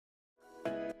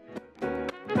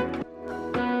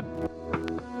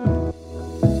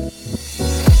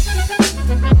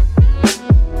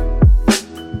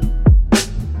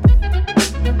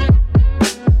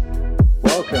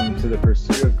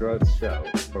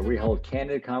where we hold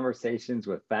candid conversations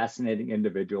with fascinating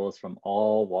individuals from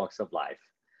all walks of life.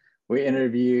 We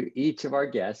interview each of our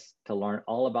guests to learn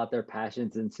all about their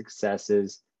passions and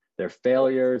successes, their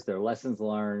failures, their lessons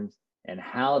learned, and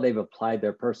how they've applied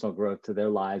their personal growth to their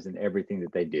lives and everything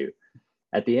that they do.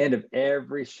 At the end of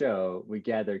every show, we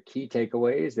gather key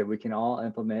takeaways that we can all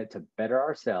implement to better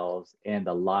ourselves and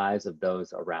the lives of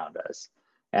those around us.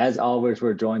 As always,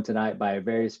 we're joined tonight by a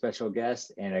very special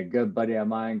guest and a good buddy of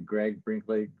mine, Greg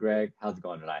Brinkley. Greg, how's it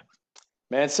going tonight?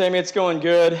 Man, Sammy, it's going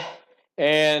good.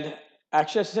 And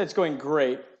actually, I should say it's going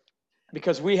great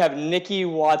because we have Nikki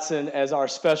Watson as our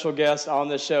special guest on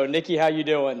the show. Nikki, how you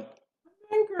doing?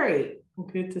 I'm great.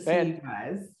 Good to see you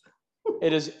guys.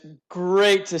 It is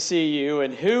great to see you.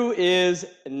 And who is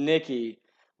Nikki?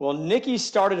 Well, Nikki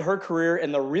started her career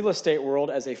in the real estate world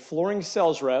as a flooring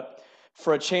sales rep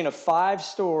for a chain of 5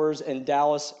 stores in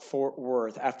Dallas, Fort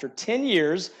Worth. After 10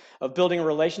 years of building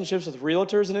relationships with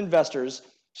realtors and investors,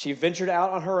 she ventured out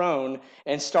on her own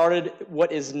and started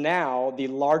what is now the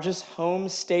largest home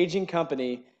staging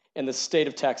company in the state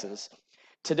of Texas.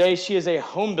 Today, she is a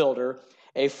home builder,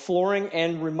 a flooring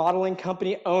and remodeling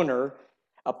company owner,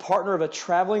 a partner of a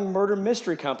traveling murder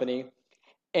mystery company,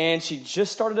 and she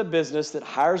just started a business that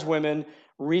hires women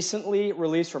recently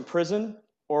released from prison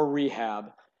or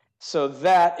rehab. So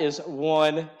that is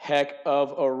one heck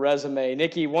of a resume.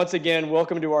 Nikki, once again,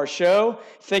 welcome to our show.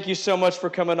 Thank you so much for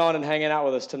coming on and hanging out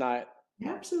with us tonight.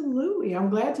 Absolutely.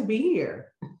 I'm glad to be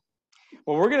here.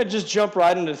 Well, we're going to just jump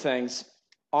right into things.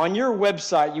 On your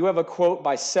website, you have a quote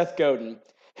by Seth Godin,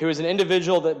 who is an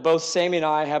individual that both Sammy and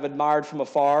I have admired from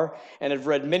afar and have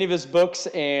read many of his books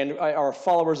and are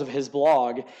followers of his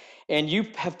blog. And you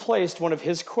have placed one of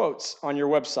his quotes on your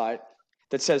website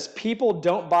that says, "People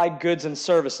don't buy goods and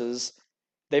services,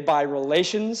 they buy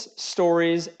relations,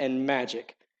 stories, and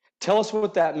magic." Tell us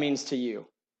what that means to you.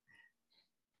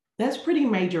 That's pretty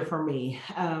major for me.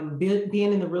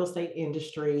 Being in the real estate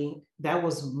industry, that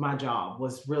was my job,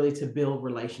 was really to build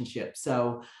relationships.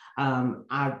 So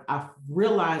I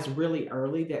realized really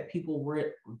early that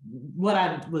what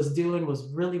I was doing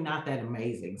was really not that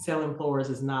amazing. Selling floors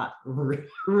is not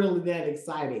really that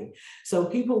exciting. So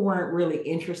people weren't really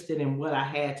interested in what I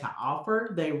had to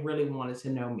offer. They really wanted to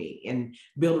know me and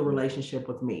build a relationship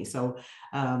with me. So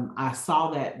I saw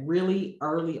that really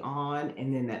early on,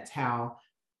 and then that's how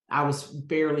I was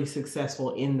fairly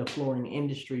successful in the flooring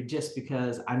industry, just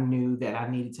because I knew that I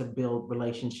needed to build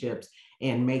relationships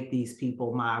and make these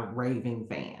people my raving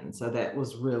fans. So that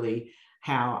was really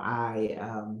how I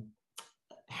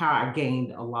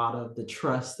gained a lot of the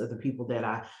trust of the people that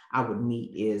I would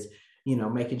meet, is,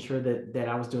 making sure that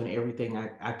I was doing everything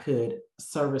I could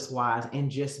service wise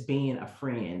and just being a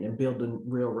friend and building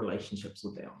real relationships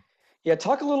with them. Yeah,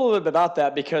 talk a little bit about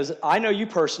that, because I know you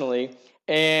personally,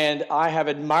 and I have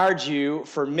admired you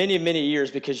for many, many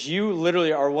years, because you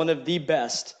literally are one of the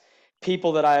best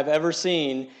people that I have ever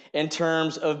seen in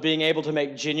terms of being able to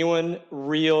make genuine,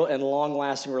 real, and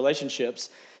long-lasting relationships.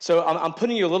 So I'm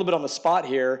putting you a little bit on the spot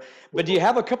here, but do you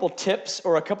have a couple tips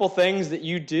or a couple things that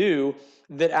you do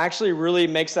that actually really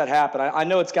makes that happen? I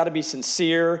know it's got to be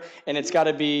sincere, and it's got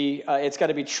to be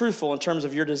truthful in terms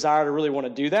of your desire to really want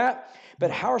to do that. But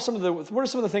what are some of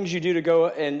the things you do to go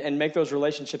and make those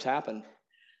relationships happen?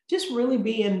 Just really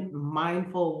being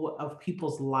mindful of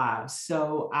people's lives.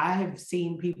 So I have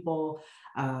seen people,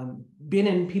 been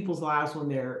in people's lives when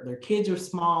their kids are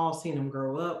small, seeing them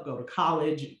grow up, go to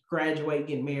college, graduate,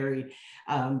 get married,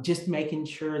 just making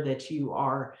sure that you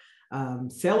are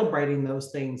celebrating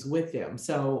those things with them.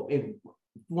 So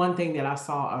one thing that I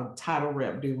saw a title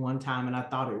rep do one time, and I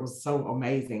thought it was so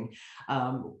amazing.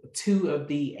 2 of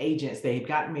the agents, they had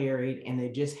got married and they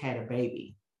just had a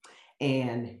baby.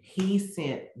 And he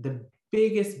sent the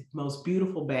biggest, most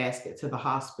beautiful basket to the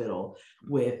hospital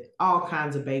with all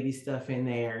kinds of baby stuff in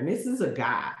there. And this is a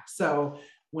guy. So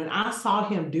when I saw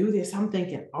him do this, I'm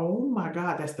thinking, oh my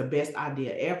God, that's the best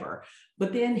idea ever.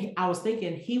 But then I was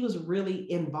thinking he was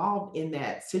really involved in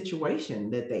that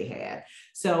situation that they had.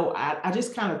 So I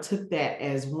just kind of took that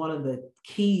as one of the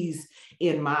keys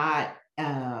in my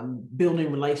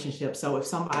building relationships. So if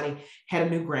somebody had a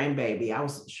new grandbaby, I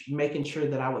was making sure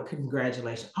that I would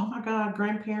congratulate. Oh my God,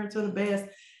 grandparents are the best.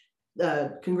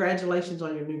 Congratulations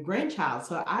on your new grandchild.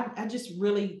 So I just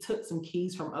really took some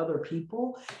keys from other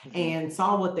people and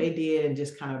saw what they did and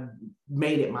just kind of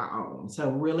made it my own. So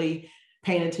really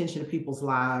paying attention to people's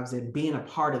lives and being a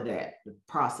part of that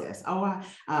process. I'll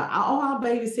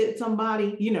babysit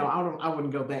somebody. I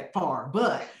wouldn't go that far,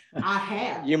 but I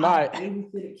have. You might. I've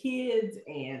babysitted kids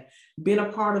and been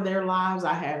a part of their lives.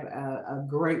 I have a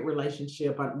great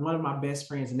relationship. One of my best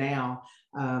friends now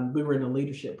We were in a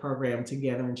leadership program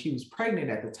together, and she was pregnant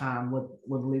at the time when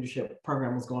the leadership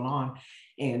program was going on.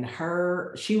 And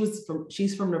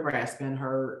she's from Nebraska, and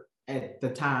her at the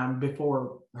time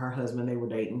before her husband they were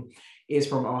dating is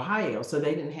from Ohio. So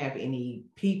they didn't have any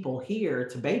people here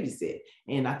to babysit.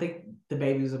 And I think the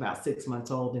baby was about 6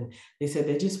 months old, and they said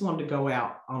they just wanted to go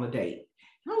out on a date.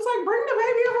 And I was like, bring the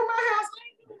baby over my house.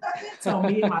 So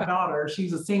me and my daughter,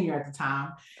 she's a senior at the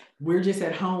time, we're just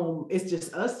at home. It's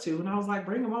just us two. And I was like,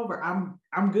 bring him over.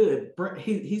 I'm good.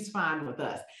 He's fine with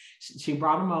us. She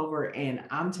brought him over, and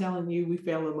I'm telling you, we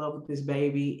fell in love with this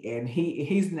baby, and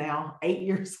he's now 8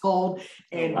 years old,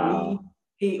 and wow. I'm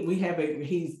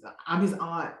his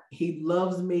aunt. He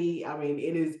loves me. I mean,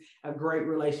 it is a great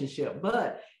relationship,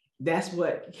 but that's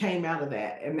what came out of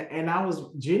that. And I was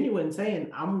genuine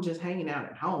saying, I'm just hanging out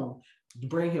at home,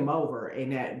 bring him over.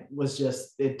 And that was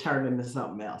just, it turned into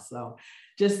something else. So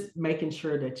just making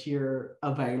sure that you're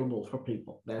available for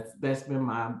people. That's been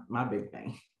my big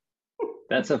thing.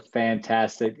 That's a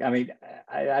fantastic, I mean,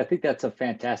 I think that's a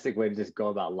fantastic way to just go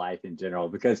about life in general,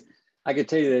 because I could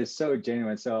tell you that it's so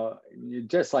genuine. So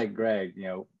just like Greg, you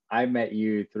know, I met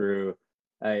you through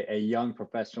a young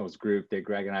professionals group that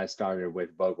Greg and I started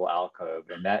with Vogel Alcove,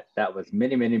 and that was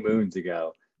many, many moons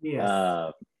ago.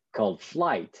 Yes. Called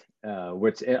Flight,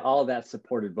 which all that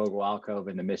supported Vogel Alcove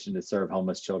and the mission to serve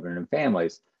homeless children and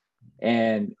families.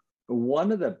 And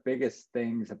one of the biggest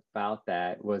things about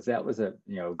that was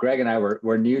Greg and I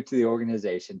were new to the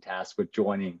organization, tasked with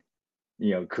joining,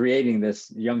 creating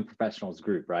this young professionals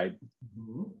group, right?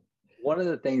 Mm-hmm. One of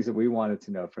the things that we wanted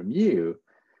to know from you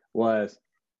was,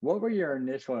 what were your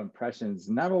initial impressions,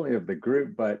 not only of the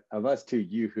group, but of us two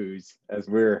yoo-hoos as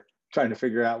we're trying to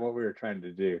figure out what we were trying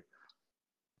to do?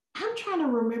 I'm trying to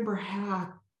remember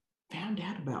how I found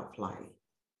out about Flight.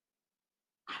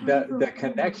 The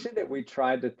connection that we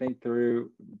tried to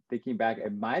thinking back,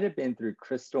 it might have been through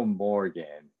Crystal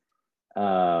Morgan,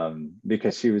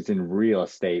 because she was in real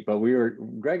estate. But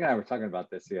Greg and I were talking about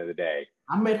this the other day.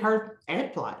 I met her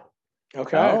at Flight.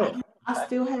 Okay. I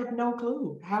still have no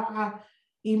clue how I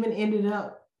even ended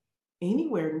up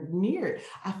anywhere near it.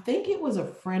 I think it was a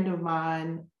friend of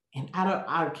mine, and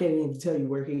I can't even tell you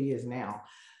where he is now.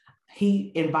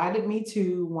 He invited me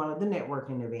to one of the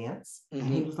networking events, and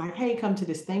he was like, hey, come to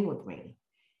this thing with me.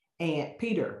 And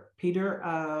Peter,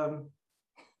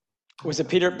 was it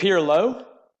Peter Lowe?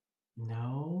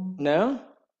 No.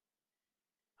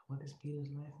 What is Peter's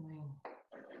last name?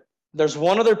 There's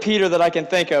one other Peter that I can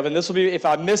think of, and this will be, if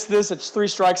I miss this, it's 3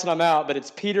 strikes and I'm out, but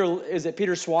it's Peter. Is it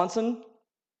Peter Swanson?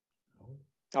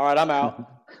 All right, I'm out.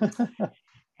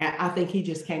 And I think he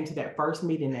just came to that first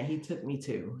meeting that he took me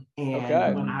to.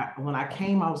 And when I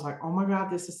came, I was like, oh my God,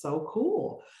 this is so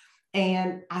cool.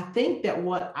 And I think that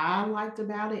what I liked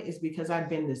about it is because I've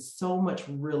been to so much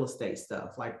real estate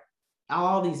stuff, like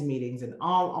all these meetings and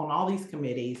on all these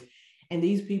committees. And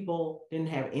these people didn't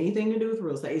have anything to do with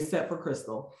real estate except for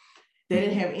Crystal. They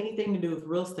didn't have anything to do with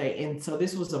real estate. And so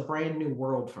this was a brand new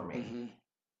world for me. Mm-hmm.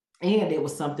 And it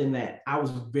was something that I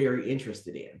was very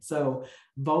interested in. So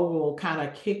Vogel kind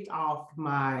of kicked off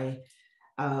my,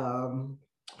 I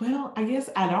guess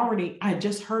I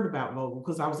just heard about Vogel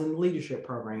because I was in the leadership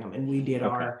program, and we did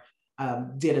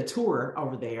did a tour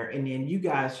over there. And then you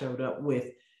guys showed up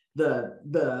with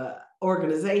the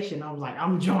organization. I was like,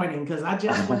 I'm joining because I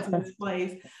just went to this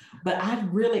place. But I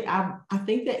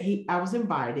think that I was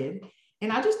invited,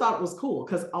 and I just thought it was cool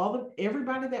because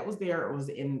everybody that was there was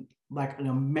in like an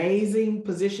amazing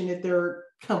position at their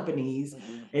companies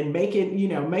and making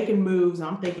moves. And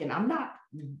I'm thinking, I'm not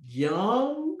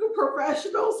young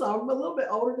professional, so I'm a little bit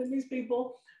older than these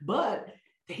people, but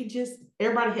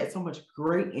everybody had so much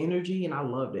great energy, and I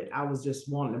loved it. I was just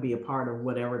wanting to be a part of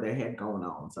whatever they had going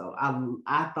on. So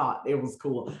I thought it was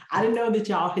cool. I didn't know that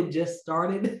y'all had just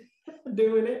started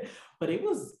doing it, but it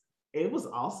was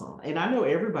awesome. And I know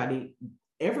everybody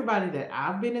that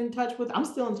I've been in touch with, I'm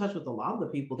still in touch with a lot of the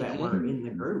people that were in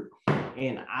the group.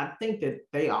 And I think that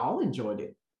they all enjoyed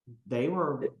it. They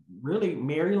were really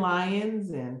Mary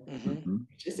Lyons and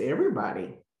just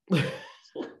everybody.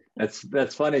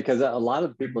 That's funny because a lot of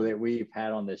the people that we've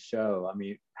had on this show, I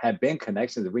mean, have been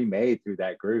connections that we made through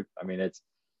that group. I mean,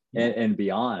 and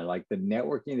beyond, like the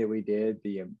networking that we did,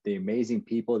 the amazing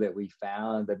people that we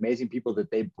found, the amazing people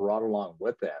that they brought along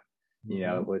with them.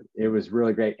 It was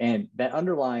really great. And that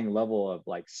underlying level of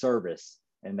like service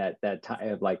and that time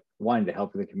of like wanting to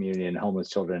help the community and homeless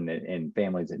children and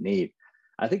families in need,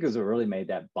 I think it was what really made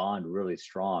that bond really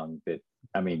strong. That,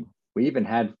 I mean, we even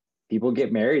had people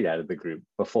get married out of the group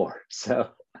before. So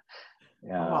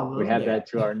we had that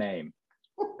to our name.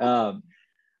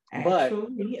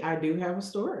 Actually, I do have a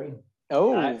story.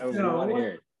 Oh, we want to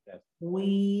hear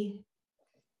it.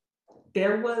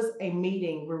 There was a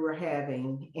meeting we were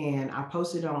having, and I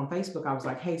posted it on Facebook. I was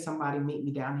like, hey, somebody meet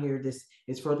me down here. This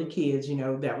is for the kids. You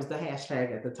know, that was the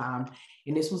hashtag at the time.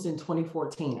 And this was in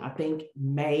 2014. I think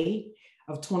May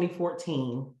of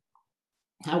 2014.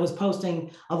 I was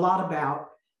posting a lot about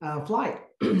flight.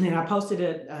 And I posted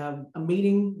a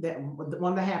meeting, that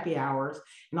one of the happy hours.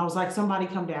 And I was like, somebody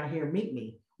come down here and meet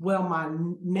me. Well, my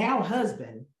now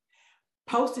husband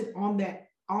posted on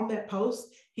that post,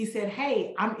 he said,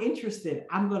 hey, I'm interested.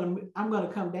 I'm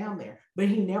gonna come down there. But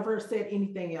he never said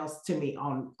anything else to me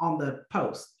on the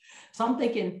post. So I'm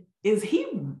thinking, is he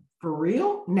for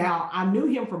real? Now, I knew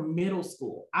him from middle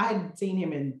school. I hadn't seen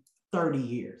him in 30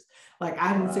 years. Like, I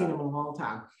hadn't seen him in a long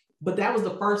time. But that was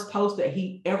the first post that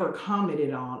he ever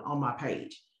commented on my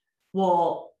page.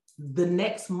 Well, the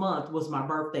next month was my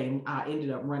birthday, and I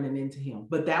ended up running into him.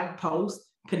 But that post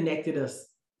connected us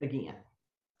again.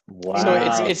 Wow.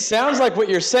 So it sounds like what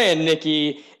you're saying,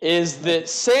 Nikki, is that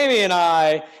Sammy and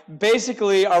I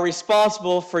basically are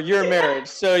responsible for your marriage.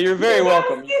 So you're very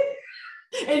welcome. And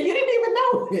you didn't even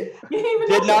know it. You didn't even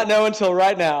Did not know until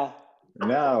right now.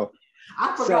 No.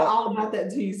 I forgot all about that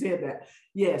until you said that.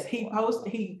 Yes,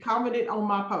 he commented on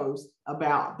my post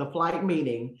about the flight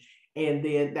meeting, and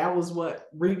then that was what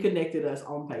reconnected us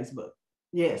on Facebook.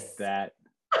 Yes. That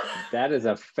is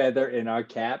a feather in our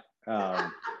cap.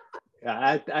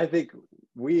 I think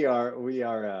we are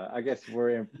I guess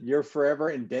you're forever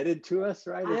indebted to us,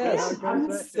 right? Yes,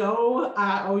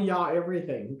 I owe y'all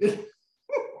everything.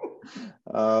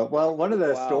 Well, one of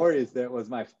the stories that was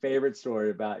my favorite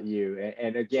story about you,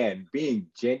 and again, being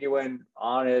genuine,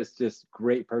 honest, just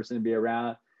great person to be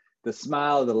around, the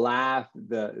smile, the laugh,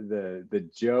 the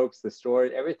jokes, the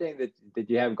story, everything that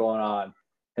you have going on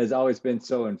has always been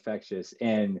so infectious.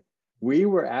 And we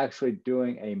were actually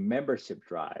doing a membership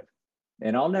drive.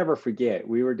 And I'll never forget,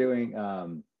 we were doing,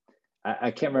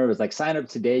 I can't remember, it was like sign up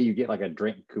today, you get like a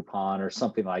drink coupon or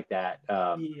something like that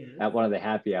at one of the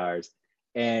happy hours.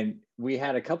 And we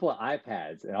had a couple of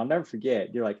iPads, and I'll never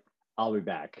forget, you're like, I'll be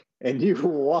back. And you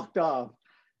walked off.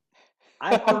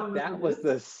 I think that was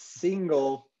the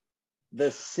single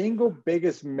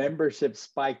biggest membership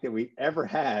spike that we ever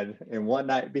had in one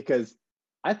night, because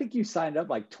I think you signed up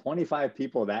like 25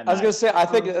 people that night. I was gonna say, I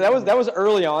think that was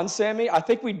early on, Sammy. I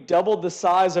think we doubled the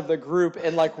size of the group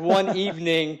in like one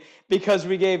evening because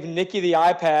we gave Nikki the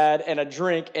iPad and a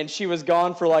drink, and she was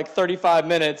gone for like 35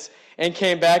 minutes and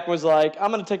came back and was like, I'm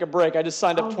gonna take a break. I just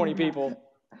signed up 20 people.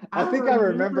 I think I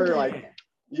remember like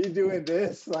you doing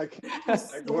this, like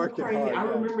working crazy. hard. I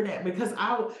remember that because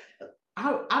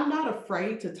I'm not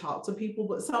afraid to talk to people,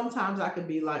 but sometimes I could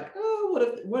be like,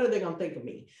 oh, what are they gonna think of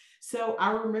me? So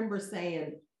I remember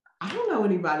saying, I don't know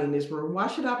anybody in this room. Why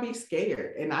should I be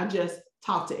scared? And I just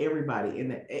talked to everybody,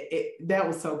 and that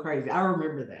was so crazy. I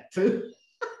remember that too.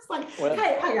 It's like,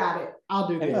 hey, I got it. I'll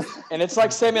do this. And it's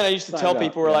like Sammy and I used to tell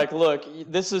people, we're like, look,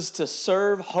 this is to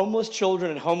serve homeless children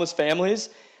and homeless families.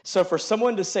 So for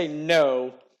someone to say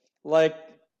no, like,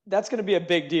 that's going to be a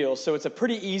big deal. So it's a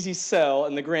pretty easy sell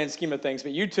in the grand scheme of things,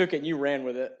 but you took it and you ran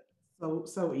with it.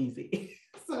 So easy.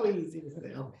 So easy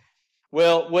to sell.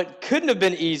 Well, what couldn't have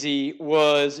been easy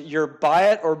was your Buy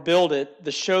It or Build It,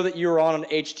 the show that you were on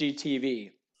HGTV.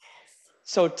 Yes.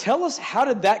 So tell us, how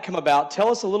did that come about? Tell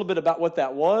us a little bit about what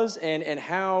that was and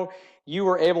how you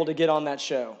were able to get on that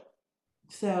show.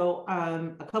 So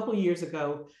a couple of years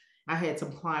ago, I had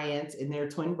some clients, and they're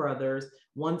twin brothers.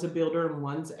 One's a builder and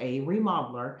one's a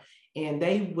remodeler, and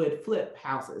they would flip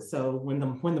houses. So when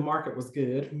the market was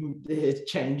good, it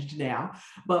changed now,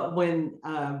 but when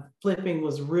flipping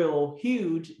was real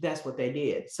huge, that's what they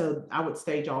did. So I would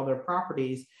stage all their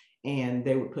properties, and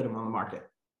they would put them on the market.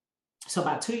 So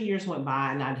about 2 years went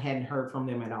by, and I hadn't heard from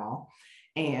them at all.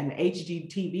 And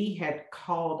HGTV had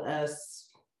called us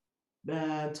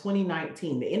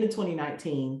 2019, the end of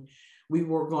 2019. We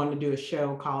were going to do a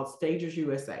show called Stagers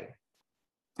USA.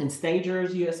 And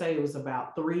Stagers USA was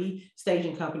about 3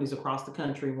 staging companies across the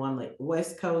country, one like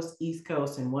West Coast, East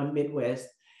Coast, and one Midwest.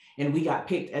 And we got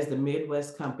picked as the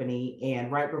Midwest company.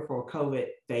 And right before COVID,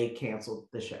 they canceled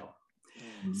the show.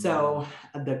 Mm-hmm. So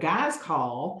the guys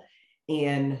call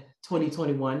in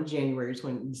 2021, January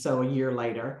 20, so a year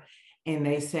later, and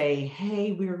they say,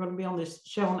 hey, we are going to be on this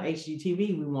show on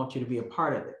HGTV. We want you to be a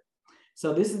part of it.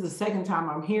 So this is the second time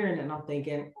I'm hearing it, and I'm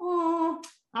thinking,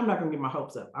 I'm not going to get my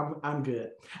hopes up. I'm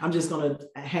good. I'm just going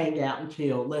to hang out and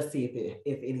chill. Let's see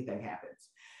if anything happens.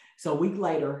 So a week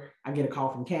later, I get a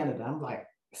call from Canada. I'm like,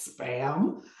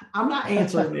 spam? I'm not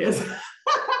answering this.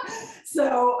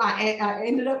 So I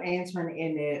ended up answering,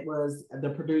 and it was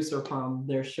the producer from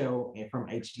their show and from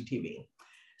HGTV.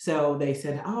 So they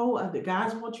said, "Oh, the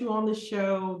guys want you on the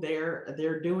show. They're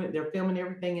filming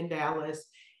everything in Dallas,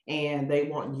 and they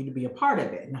want you to be a part of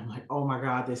it." And I'm like, "Oh my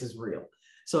God, this is real."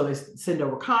 So they send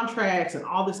over contracts and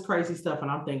all this crazy stuff,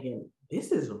 and I'm thinking,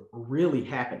 this is really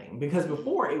happening, because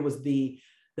before it was the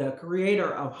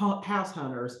creator of House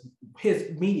Hunters,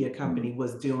 his media company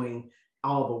was doing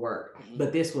all the work,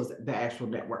 but this was the actual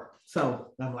network.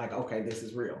 So I'm like, okay, this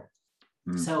is real.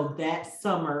 So that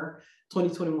summer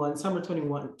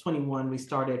 2021, we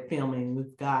started filming.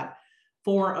 We've got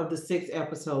 4 of the 6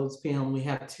 episodes filmed. We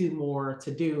have 2 more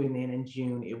to do, and then in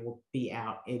June it will be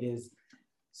out. It is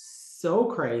so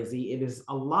crazy. It is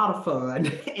a lot of fun,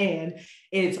 and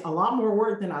it's a lot more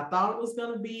work than I thought it was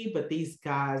going to be. But these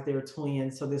guys, they're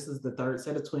twins, so this is the 3rd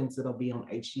set of twins that'll be on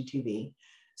HGTV.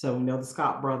 So we know the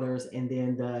Scott brothers, and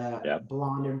then the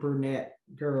blonde and brunette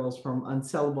girls from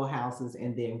Unsellable Houses,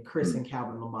 and then Chris and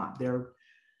Calvin Lamont. Their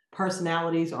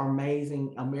personalities are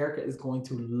amazing. America is going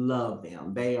to love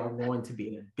them. They are going to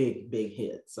be a big, big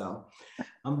hit. So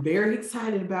I'm very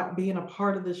excited about being a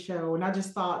part of the show. And I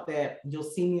just thought that you'll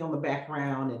see me on the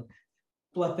background and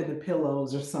fluffing the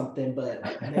pillows or something, but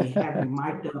they have me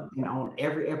mic'd up, and on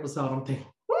every episode I'm thinking,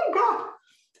 oh God,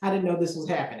 I didn't know this was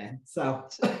happening.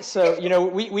 So you know,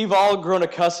 we've all grown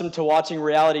accustomed to watching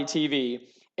reality TV,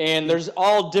 and there's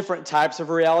all different types of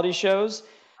reality shows.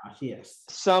 Yes.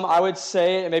 Some, I would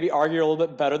say, and maybe argue a little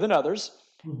bit better than others.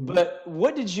 But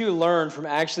what did you learn from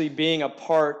actually being a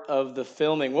part of the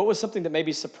filming? What was something that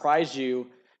maybe surprised you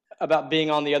about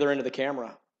being on the other end of the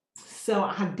camera? So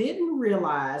I didn't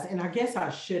realize, and I guess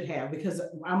I should have, because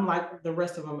I'm like the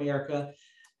rest of America.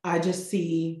 I just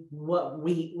see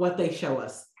what they show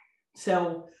us.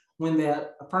 So when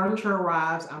the furniture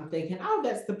arrives, I'm thinking, oh,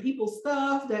 that's the people's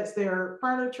stuff. That's their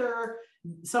furniture.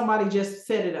 Somebody just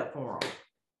set it up for them.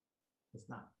 It's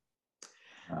not.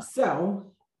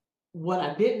 So what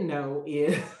I didn't know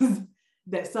is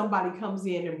that somebody comes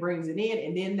in and brings it in,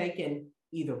 and then they can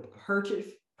either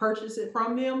purchase it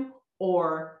from them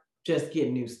or just get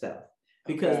new stuff,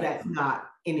 because that's not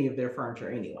any of their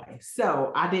furniture anyway.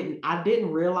 So I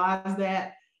didn't realize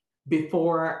that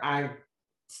before I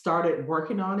started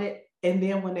working on it. And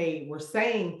then when they were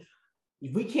saying,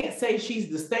 we can't say she's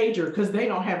the stager because they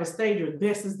don't have a stager,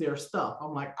 this is their stuff,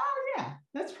 I'm like, oh yeah,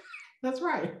 that's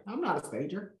right. I'm not a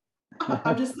stager.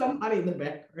 I'm just somebody in the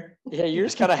background. Yeah, you're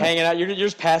just kind of hanging out. You're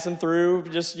just passing through,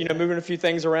 just, you know, moving a few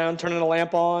things around, turning a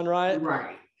lamp on, right?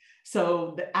 Right.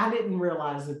 So I didn't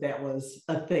realize that was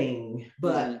a thing,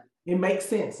 but it makes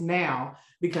sense now,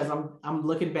 because I'm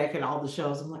looking back at all the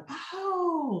shows. I'm like,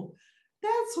 oh,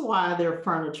 that's why their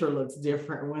furniture looks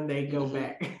different when they go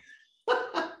back.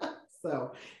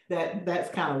 So that's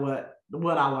kind of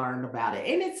what I learned about it.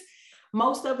 And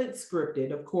most of it's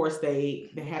scripted. Of course,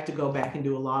 they have to go back and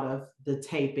do a lot of the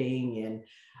taping,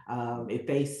 and if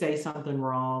they say something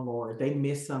wrong or they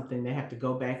miss something, they have to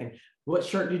go back and, what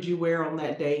shirt did you wear on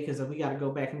that day? Because we got to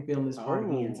go back and film this part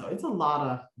again. So it's a lot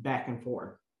of back and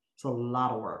forth. It's a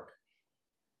lot of work.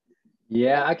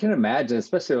 Yeah, I can imagine,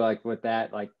 especially like with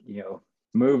that, like, you know,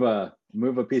 move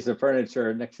a piece of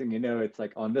furniture. Next thing you know, it's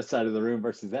like on this side of the room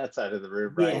versus that side of the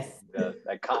room, right? Yes.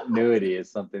 That continuity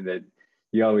is something that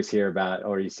you always hear about,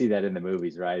 or you see that in the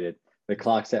movies, right? The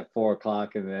clock's at 4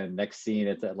 o'clock, and then next scene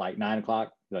it's at like 9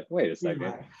 o'clock. You're like, wait a second.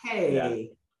 Like, hey,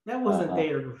 that wasn't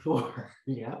there before.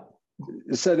 Yeah.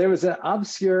 So there was an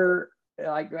obscure,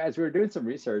 like, as we were doing some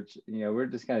research, you know, we are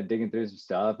just kind of digging through some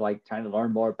stuff, like trying to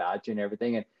learn more about you and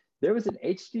everything. And there was an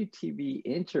HGTV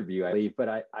interview, I believe,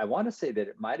 but I want to say that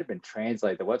it might have been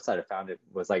translated. The website I found it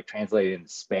was like translated in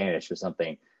Spanish or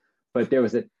something. But there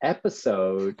was an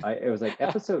episode. It was like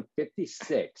episode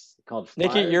 56 called.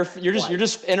 Nikki, you're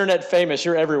just internet famous.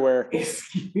 You're everywhere.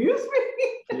 Excuse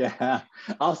me. Yeah,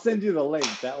 I'll send you the link.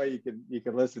 That way you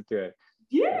can listen to it.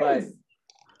 Yes. But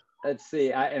let's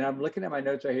see. And I'm looking at my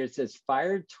notes right here. It says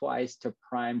fired twice to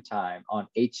prime time on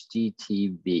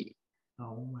HGTV.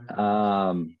 Oh my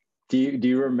God. Do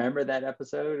you remember that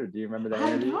episode, or do you remember that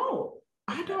interview?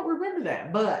 I don't remember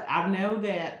that, but I know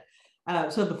that.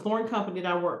 So the flooring company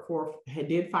that I worked for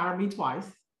did fire me twice.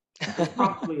 It's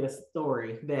probably a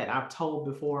story that I've told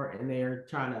before, and they're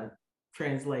trying to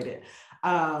translate it.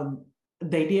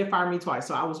 They did fire me twice.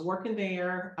 So I was working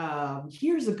there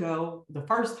years ago. The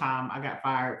first time I got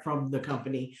fired from the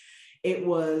company, it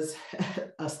was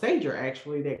a stager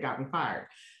actually that got me fired.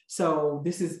 So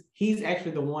he's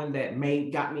actually the one that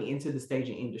got me into the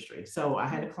staging industry. So I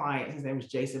had a client, his name is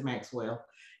Jason Maxwell.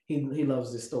 He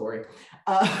loves this story.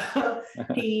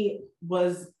 He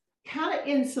was kind of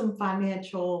in some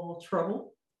financial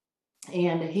trouble,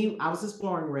 and I was his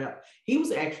flooring rep. He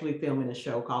was actually filming a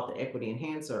show called The Equity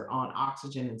Enhancer on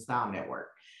Oxygen and Style Network.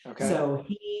 Okay. So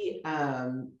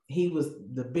he was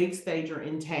the big stager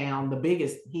in town,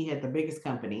 he had the biggest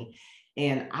company.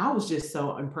 And I was just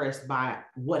so impressed by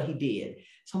what he did.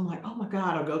 So I'm like, oh my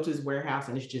God, I'll go to his warehouse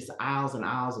and it's just aisles and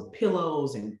aisles of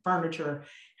pillows and furniture.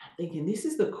 I'm thinking, this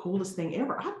is the coolest thing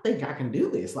ever. I think I can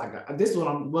do this. Like, this is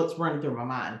what's running through my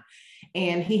mind.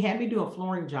 And he had me do a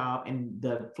flooring job, and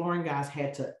the flooring guys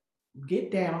had to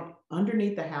get down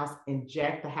underneath the house and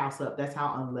jack the house up. That's how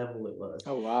unlevel it was.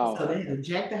 Oh, wow. So they had to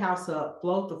jack the house up,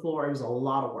 float the floor. It was a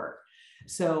lot of work.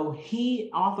 So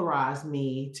he authorized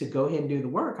me to go ahead and do the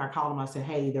work. I called him. I said,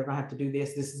 hey, they're going to have to do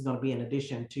this. This is going to be an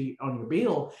addition to on your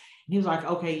bill. And he was like,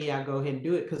 okay, yeah, go ahead and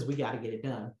do it because we got to get it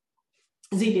done.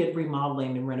 Because he did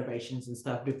remodeling and renovations and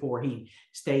stuff before he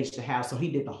staged the house. So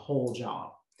he did the whole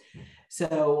job.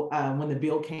 So when the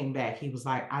bill came back, he was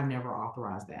like, I never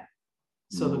authorized that.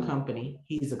 So the company,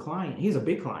 he's a client, he's a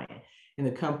big client, and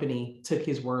the company took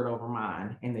his word over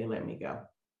mine and they let me go.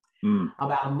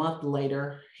 About a month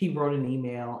later, he wrote an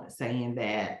email saying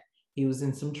that he was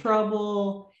in some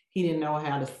trouble. He didn't know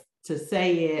how to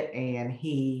say it. And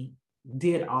he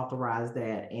did authorize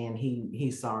that. And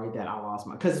he's sorry that I lost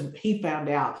because he found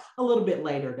out a little bit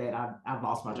later that I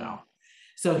lost my job.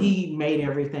 So he made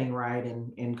everything right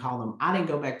and called them. I didn't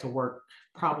go back to work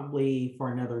probably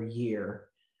for another year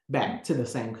back to the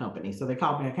same company. So they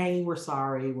called me like, hey, we're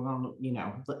sorry. We're going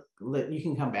to, you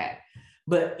can come back.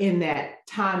 But in that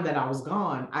time that I was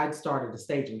gone, I'd started a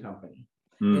staging company.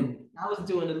 And I was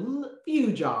doing a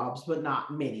few jobs, but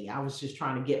not many. I was just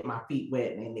trying to get my feet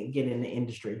wet and get in the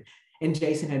industry. And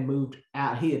Jason had moved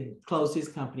out. He had closed his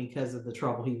company because of the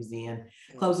trouble he was in,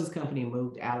 closed his company and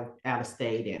moved out of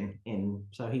state. And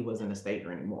so he wasn't a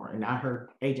stager anymore. And I heard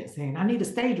agents saying, I need a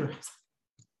stager.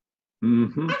 I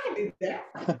was like, I can do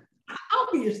that.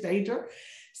 I'll be your stager.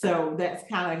 So that's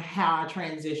kind of how I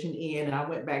transitioned in, and I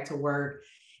went back to work.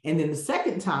 And then the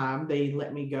second time they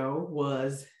let me go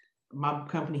was my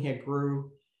company had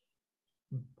grew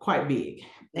quite big,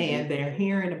 and they're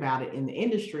hearing about it in the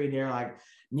industry. They're like,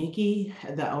 Nikki,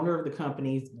 the owner of the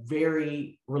company, is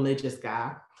very religious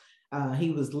guy.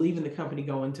 He was leaving the company,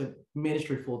 going to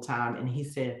ministry full time. And he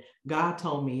said, God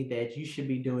told me that you should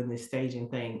be doing this staging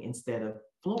thing instead of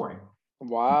flooring.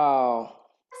 Wow.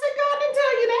 I said, God didn't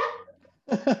tell you that.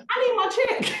 I need my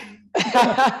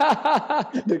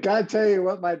check. Did God tell you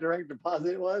what my direct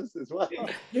deposit was as well?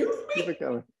 Excuse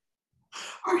me?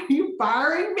 Are you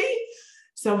firing me?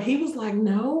 So he was like,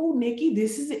 no, Nikki,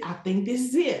 this is it. I think this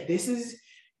is it. This is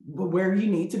where you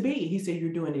need to be. He said,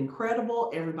 you're doing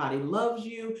incredible. Everybody loves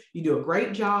you. You do a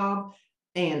great job.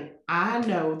 And I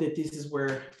know that this is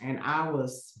where, and I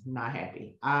was not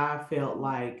happy. I felt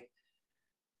like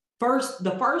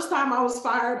the first time I was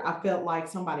fired, I felt like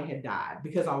somebody had died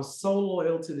because I was so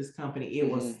loyal to this company. It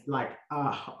was like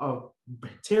a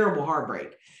terrible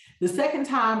heartbreak. The second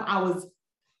time I was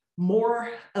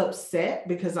more upset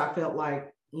because I felt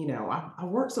like, I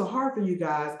worked so hard for you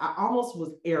guys. I almost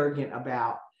was arrogant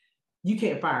about, you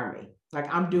can't fire me.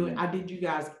 Like I'm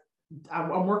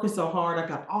working so hard. I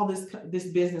got all this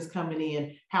business coming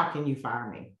in. How can you fire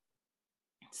me?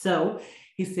 So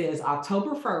he says,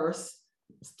 October 1st,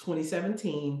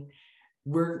 2017,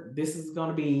 this is going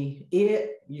to be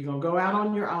it. You're going to go out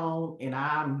on your own. And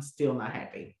I'm still not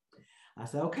happy. I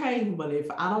said, okay, but if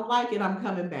I don't like it, I'm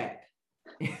coming back.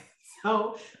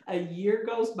 So a year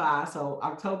goes by. So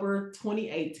October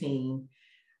 2018,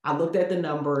 I looked at the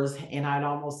numbers and I'd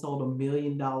almost sold $1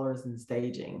 million in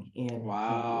staging in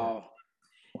a year.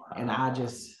 And I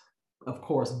just, of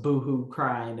course, boohoo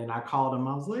crying. And I called him.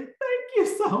 I was like, thank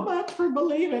you so much for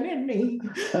believing in me.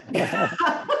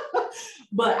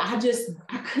 But I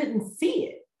couldn't see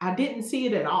it. I didn't see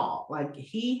it at all. Like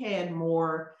he had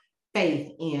more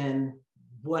faith in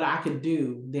what I could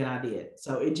do than I did.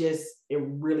 So it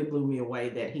really blew me away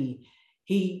that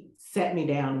he sat me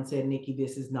down and said, Nikki,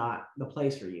 this is not the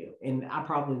place for you. And I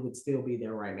probably would still be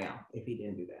there right now if he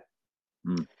didn't do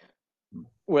that.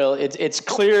 Well, it's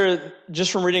clear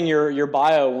just from reading your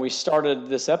bio when we started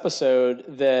this episode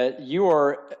that you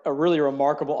are a really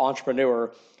remarkable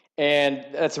entrepreneur. And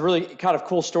that's a really kind of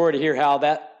cool story to hear how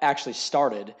that actually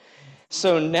started.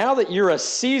 So now that you're a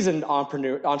seasoned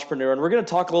entrepreneur, and we're going to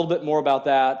talk a little bit more about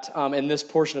that in this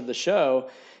portion of the show,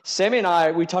 Sammy and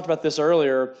I, we talked about this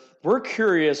earlier. We're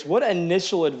curious, what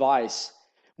initial advice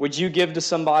would you give to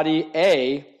somebody,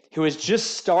 A, who is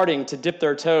just starting to dip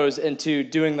their toes into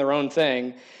doing their own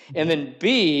thing, and then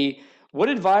B, what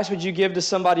advice would you give to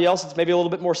somebody else that's maybe a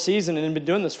little bit more seasoned and been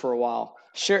doing this for a while?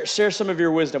 Share some of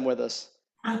your wisdom with us.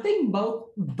 I think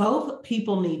both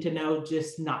people need to know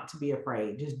just not to be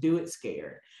afraid. Just do it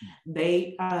scared.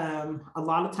 A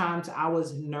lot of times I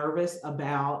was nervous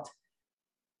about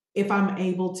if I'm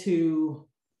able to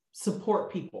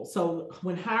support people. So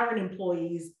when hiring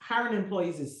employees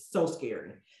is so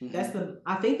scary. Mm-hmm.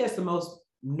 I think that's the most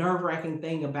nerve-wracking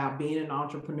thing about being an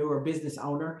entrepreneur or business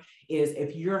owner is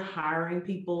if you're hiring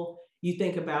people, you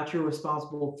think about you're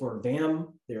responsible for them,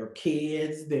 their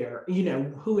kids, their,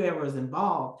 whoever is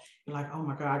involved. You're like, oh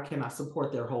my God, can I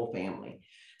support their whole family?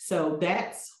 So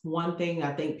that's one thing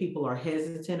I think people are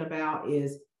hesitant about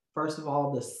is, first of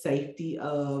all, the safety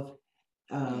of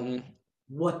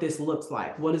what this looks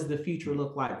like. What does the future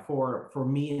look like for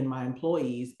me and my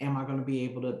employees? Am I going to be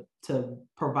able to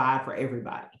provide for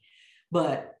everybody?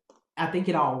 But I think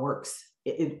it all works.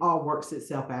 It all works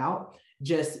itself out.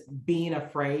 Just being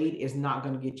afraid is not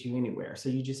going to get you anywhere. So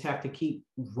you just have to keep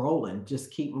rolling,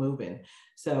 just keep moving.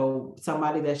 So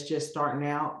somebody that's just starting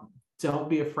out, don't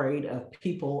be afraid of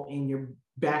people in your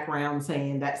background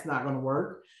saying that's not going to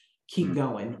work. Keep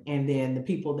going. And then the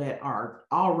people that are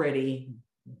already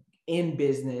in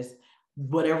business,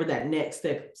 whatever that next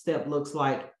step looks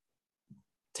like,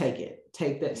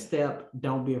 take that step.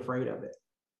 Don't be afraid of it.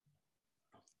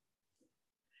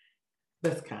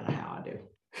 That's kind of how I do.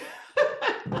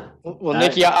 Well,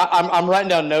 Nikki, I'm writing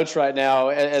down notes right now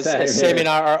as Sammy and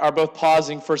I are both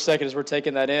pausing for a second as we're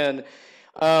taking that in.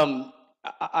 That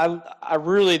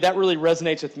really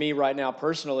resonates with me right now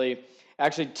personally.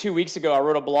 Actually, 2 weeks ago, I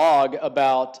wrote a blog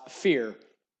about fear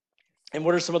and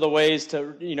what are some of the ways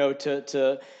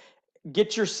to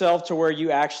get yourself to where you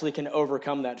actually can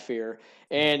overcome that fear.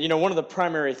 And, one of the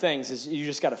primary things is you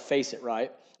just got to face it,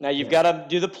 right? Now, you've got to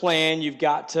do the plan. You've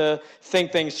got to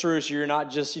think things through so you're not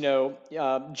just,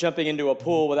 jumping into a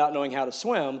pool without knowing how to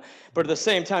swim. But at the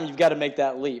same time, you've got to make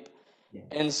that leap. Yeah.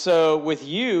 And so with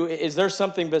you, is there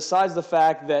something besides the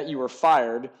fact that you were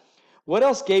fired, what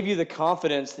else gave you the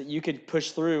confidence that you could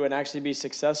push through and actually be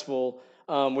successful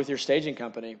with your staging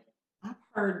company? I've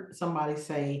heard somebody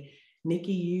say,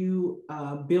 Nikki, you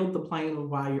build the plane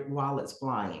while it's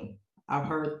flying. I've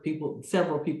heard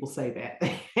several people say that,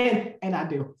 and I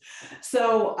do.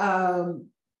 So,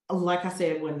 like I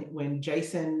said, when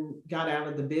Jason got out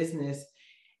of the business,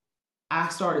 I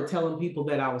started telling people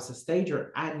that I was a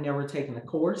stager. I had never taken a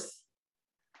course.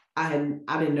 I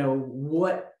didn't know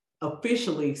what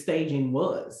officially staging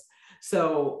was.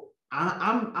 So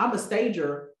I'm a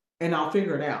stager, and I'll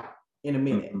figure it out in a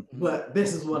minute. But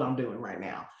this is what I'm doing right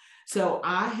now. So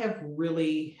I have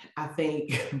really, I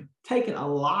think, taken a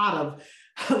lot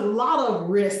of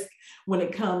risk when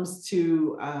it comes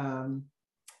to,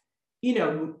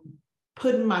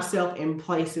 putting myself in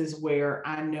places where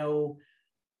I know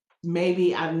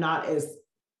maybe I'm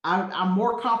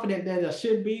more confident than I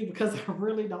should be because I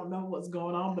really don't know what's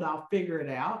going on, but I'll figure it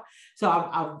out. So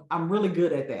I'm really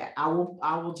good at that. I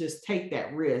will just take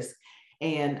that risk.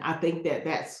 And I think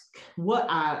that's what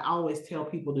I always tell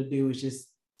people to do is just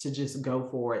go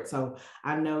for it. So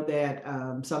I know that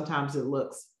sometimes it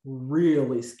looks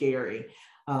really scary,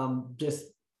 just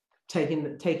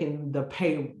taking the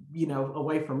pay,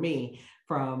 away from me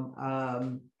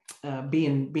from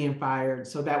being fired.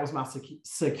 So that was my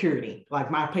security. Like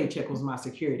my paycheck was my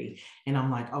security. And I'm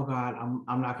like, oh God,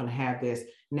 I'm not going to have this.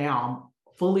 Now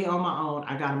I'm fully on my own.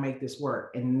 I got to make this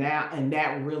work. And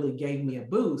that really gave me a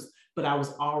boost, but I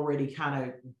was already kind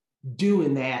of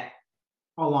doing that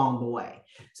along the way.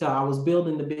 So I was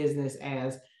building the business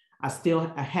as I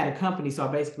had a company. So I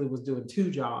basically was doing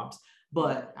 2 jobs,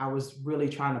 but I was really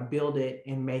trying to build it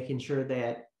and making sure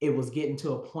that it was getting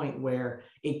to a point where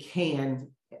it can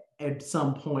at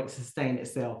some point sustain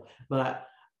itself. But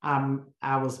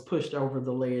I was pushed over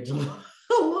the ledge a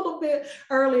little bit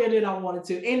earlier than I wanted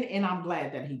to. And I'm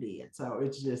glad that he did. So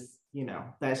it's just,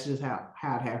 that's just how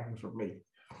it happened for me.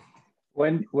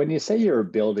 When you say you were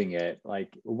building it,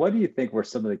 like, what do you think were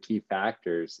some of the key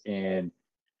factors in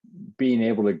being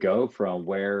able to go from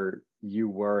where you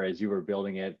were as you were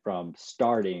building it from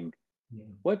starting? Yeah.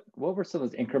 What were some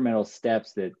of those incremental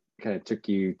steps that kind of took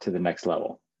you to the next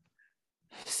level?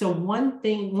 So one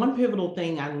pivotal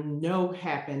thing I know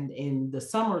happened in the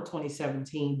summer of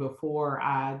 2017 before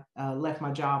I left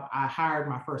my job, I hired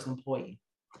my first employee.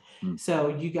 So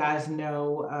you guys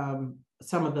know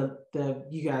some of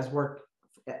you guys work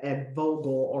at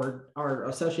Vogel or are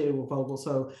associated with Vogel.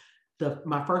 So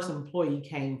my first employee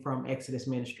came from Exodus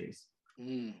Ministries.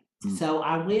 So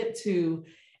I went to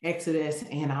Exodus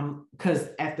and because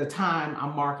at the time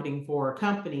I'm marketing for a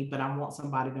company, but I want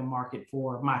somebody to market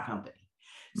for my company.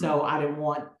 So I didn't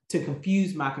want to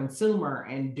confuse my consumer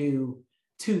and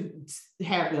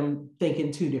have them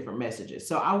thinking 2 different messages.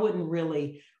 So I wouldn't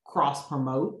really cross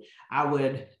promote. I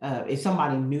would, if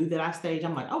somebody knew that I stage,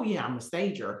 I'm like, oh yeah, I'm a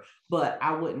stager, but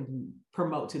I wouldn't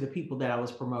promote to the people that I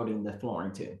was promoting the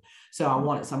flooring to. So I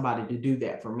wanted somebody to do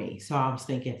that for me. So I was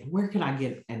thinking, where can I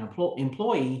get an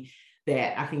employee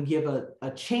that I can give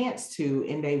a chance to,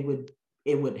 and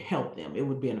it would help them, it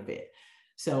would benefit.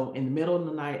 So in the middle of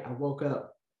the night, I woke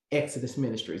up, Exodus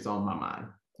Ministries on my mind.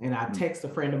 And I text a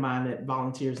friend of mine that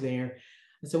volunteers there.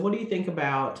 I said, what do you think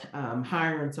about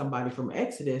hiring somebody from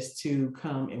Exodus to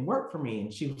come and work for me?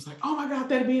 And she was like, oh my God,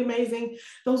 that'd be amazing.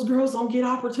 Those girls don't get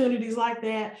opportunities like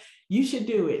that. You should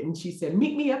do it. And she said,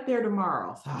 meet me up there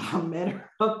tomorrow. So I met her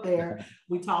up there.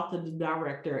 We talked to the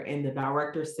director, and the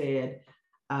director said,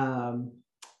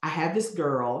 I have this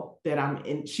girl that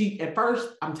at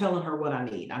first I'm telling her what I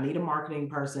need. I need a marketing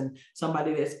person,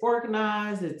 somebody that's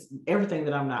organized. It's everything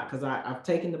that I'm not, because I've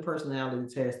taken the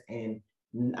personality test and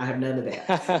I have none of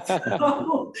that.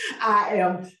 So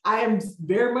I am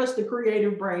very much the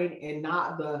creative brain and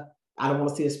not I don't want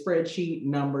to see a spreadsheet,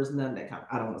 numbers, none of that kind.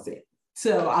 I don't want to see it.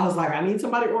 So I was like, I need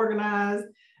somebody organized,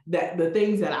 that the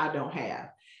things that I don't have.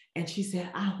 And she said,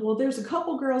 well, there's a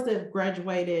couple girls that have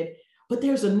graduated, but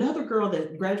there's another girl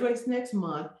that graduates next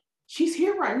month. She's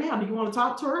here right now. Do you want to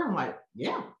talk to her? I'm like,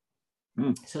 yeah.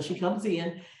 So she comes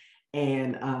in,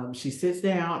 and she sits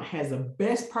down, has the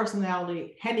best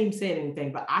personality, hadn't even said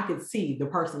anything, but I could see the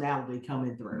personality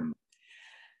coming through.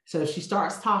 So she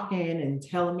starts talking and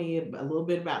telling me a little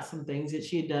bit about some things that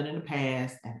she had done in the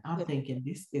past. And I'm thinking,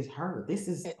 this is her. This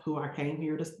is who I came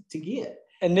here to get.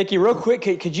 And Nikki, real quick,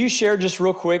 could you share just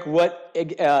real quick what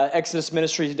Exodus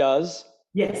Ministries does?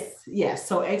 Yes.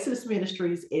 So Exodus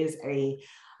Ministries is a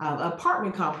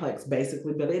apartment complex,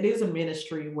 basically, but it is a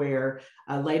ministry where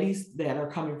ladies that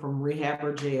are coming from rehab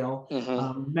or jail,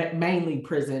 mainly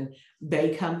prison,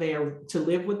 they come there to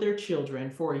live with their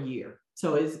children for a year.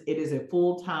 So it is a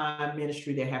full-time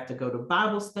ministry. They have to go to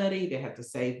Bible study. They have to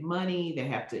save money. They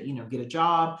have to, get a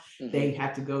job. They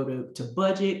have to go to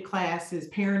budget classes,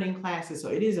 parenting classes. So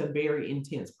it is a very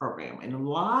intense program. And a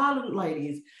lot of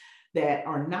ladies that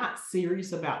are not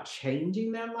serious about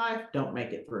changing their life don't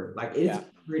make it through. Like, it's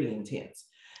pretty intense.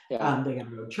 They got to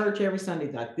go to church every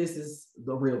Sunday. Like, this is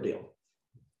the real deal.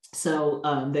 So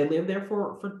they live there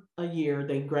for a year.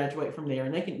 They graduate from there,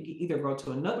 and they can either go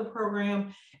to another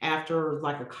program after,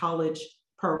 like a college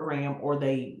program, or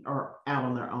they are out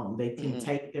on their own. They can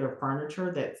take their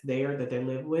furniture that's there that they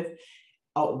live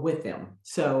with them.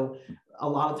 So a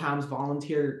lot of times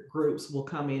volunteer groups will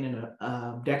come in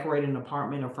and decorate an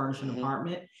apartment or furnish an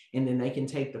apartment, and then they can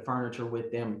take the furniture with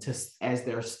them as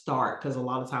their start, because a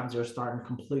lot of times they're starting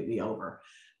completely over.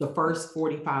 The first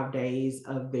 45 days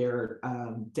of their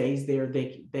days there,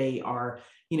 they are,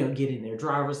 getting their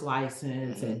driver's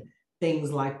license and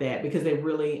things like that, because they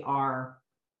really are,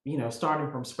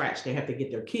 starting from scratch. They have to get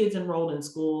their kids enrolled in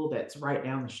school that's right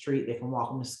down the street. They can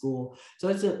walk them to school. So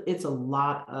it's a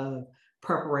lot of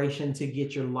preparation to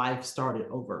get your life started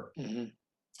over.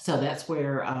 So that's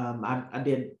where I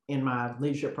did, in my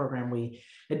leadership program,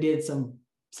 I did some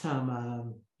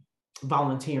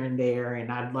volunteering there,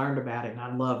 and I learned about it and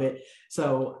I love it.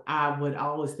 So I would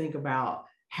always think about,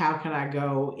 how can I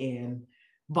go and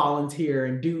volunteer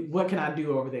and what can I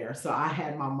do over there? So I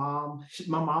had my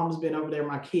mom's been over there,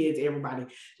 my kids, everybody.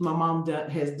 My mom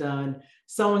has done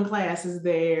sewing classes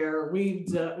there. We've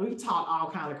taught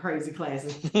all kinds of crazy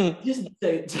classes just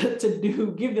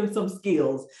to give them some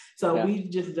skills. So we've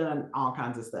just done all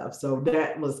kinds of stuff. So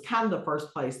that was kind of the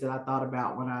first place that I thought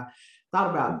about when I thought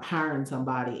about hiring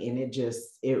somebody, and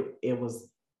it was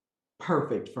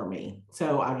perfect for me.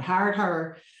 So I hired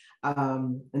her,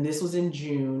 and this was in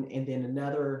June, and then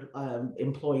another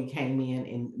employee came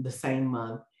in the same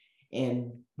month,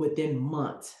 and within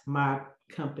months, my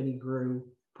company grew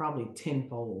probably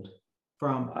tenfold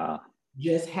from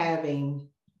just having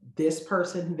this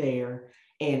person there.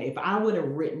 And if I would have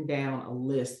written down a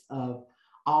list of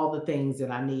all the things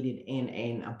that I needed in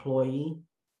an employee,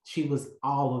 she was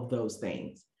all of those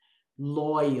things: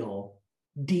 loyal,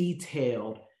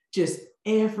 detailed, just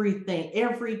everything,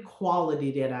 every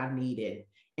quality that I needed.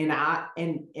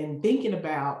 And thinking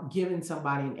about giving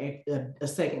somebody a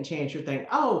second chance, you're thinking,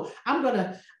 oh, I'm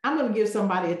gonna give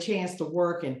somebody a chance to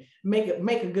work and make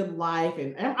a good life,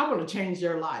 and I'm gonna change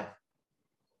their life.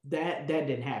 That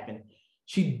didn't happen.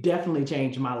 She definitely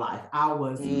changed my life. I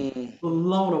was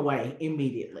blown away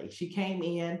immediately. She came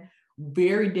in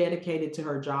very dedicated to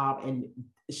her job, and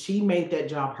she made that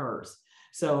job hers.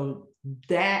 So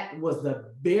that was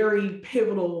the very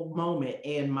pivotal moment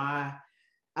in my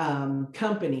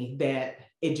company, that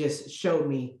it just showed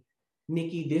me,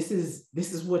 Nikki, this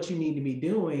is what you need to be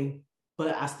doing,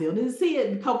 but I still didn't see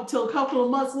it till a couple of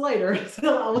months later,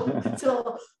 till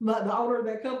the owner of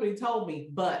that company told me.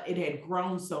 But it had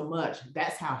grown so much.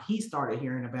 That's how he started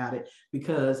hearing about it,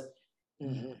 because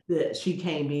she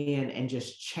came in and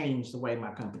just changed the way my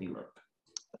company looked.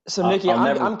 So Nikki,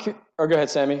 or go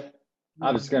ahead, Sammy.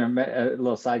 I was going to a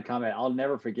little side comment. I'll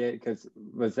never forget, because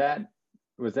was that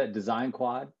Design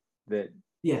Quad that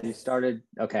you started?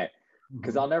 Okay.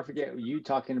 Because I'll never forget you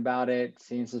talking about it,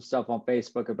 seeing some stuff on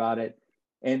Facebook about it.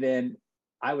 And then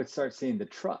I would start seeing the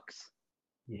trucks,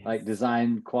 like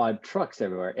Design Quad trucks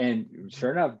everywhere. And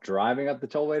sure enough, driving up the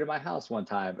tollway to my house one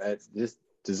time, it's just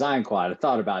Design Quad. I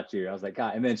thought about you. I was like,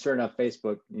 God. And then sure enough,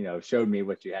 Facebook, showed me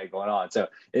what you had going on. So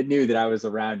it knew that I was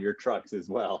around your trucks as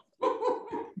well.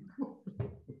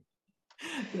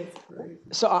 That's great.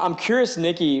 So I'm curious,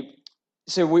 Nikki.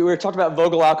 So we were talking about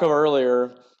Vogel Alcove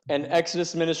earlier, and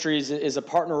Exodus Ministries is a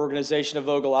partner organization of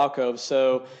Vogel Alcove.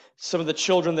 So some of the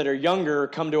children that are younger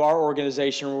come to our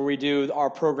organization where we do our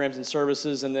programs and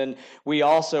services. And then we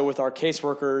also, with our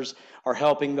caseworkers, are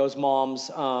helping those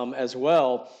moms as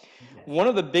well. Yes. One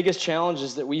of the biggest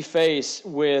challenges that we face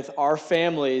with our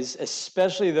families,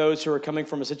 especially those who are coming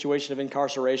from a situation of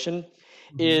incarceration,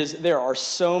 is there are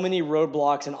so many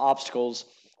roadblocks and obstacles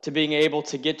to being able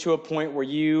to get to a point where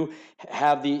you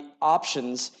have the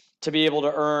options to be able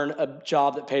to earn a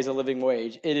job that pays a living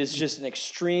wage. It is just an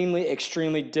extremely,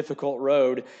 extremely difficult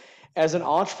road. As an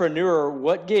entrepreneur,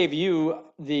 what gave you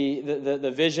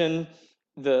the vision,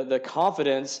 the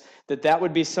confidence that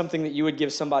would be something that you would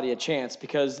give somebody a chance?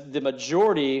 Because the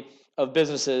majority of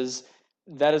businesses,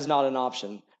 that is not an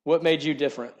option. What made you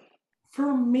different?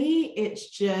 For me, it's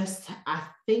just, I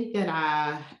think that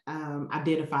I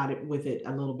identified it with it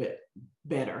a little bit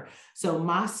better. So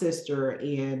my sister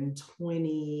in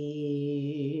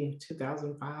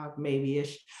 2005,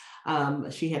 maybe-ish,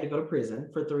 she had to go to prison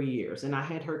for 3 years. And I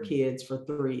had her kids for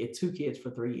two kids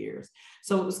for 3 years.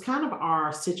 So it was kind of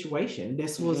our situation.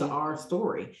 This was our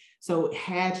story. So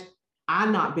had I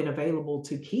not been available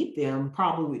to keep them,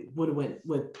 probably would have went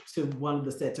to one of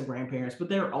the sets of grandparents, but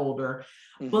they're older.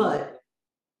 But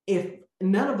if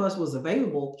none of us was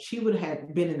available, she would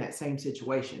have been in that same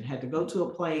situation, had to go to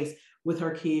a place with her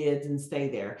kids and stay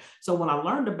there. So when I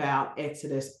learned about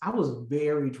Exodus, I was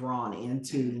very drawn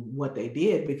into what they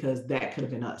did, because that could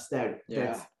have been us.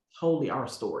 That's totally our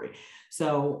story.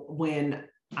 So when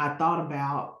I thought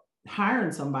about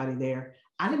hiring somebody there,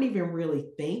 I didn't even really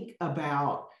think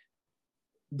about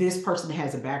this person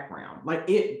has a background. Like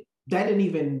that didn't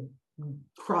even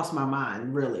cross my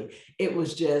mind, really. It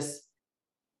was just,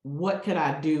 what could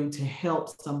I do to help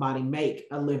somebody make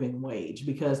a living wage?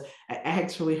 Because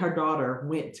actually her daughter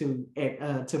went to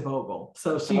Vogel.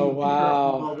 So she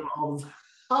all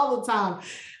the time.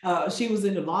 She was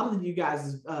in a lot of you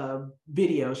guys'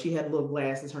 videos. She had little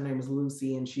glasses. Her name was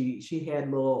Lucy, and she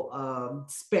had little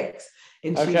specs.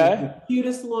 And she was the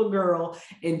cutest little girl.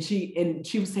 And she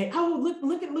would say, "Oh,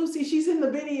 look at Lucy. She's in the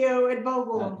video at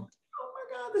Vogel." Oh my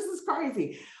God, this is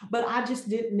crazy. But I just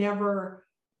never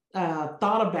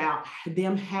thought about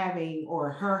them having, or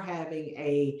her having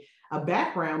a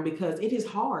background, because it is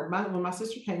hard. When my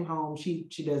sister came home, she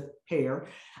does hair,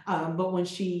 but when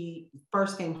she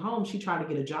first came home, she tried to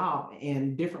get a job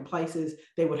in different places.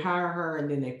 They would hire her, and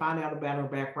then they find out about her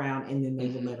background, and then they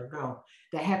would let her go.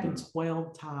 That happened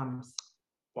 12 times.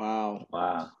 Wow.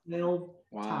 12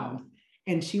 times.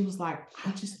 And she was like,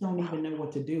 I just don't even know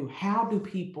what to do. How do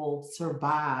people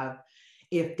survive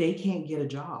if they can't get a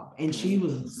job? And she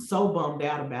was so bummed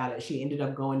out about it. She ended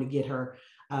up going to get her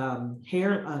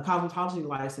hair cosmetology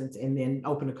license, and then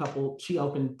she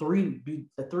opened three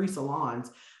salons,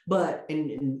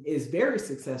 and is very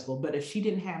successful. But if she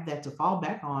didn't have that to fall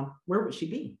back on, where would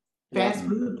she be? Fast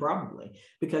food, probably,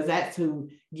 because that's who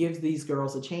gives these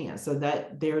girls a chance. So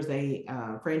that there's a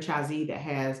franchisee that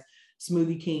has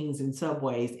Smoothie Kings and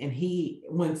Subways, and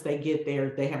once they get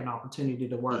there, they have an opportunity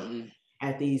to work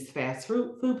at these fast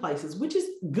food places, which is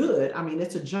good. I mean,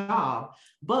 it's a job,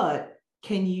 but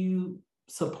can you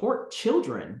support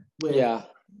children with?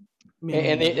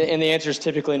 And the answer is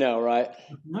typically no, right?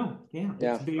 No,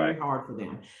 it's very hard for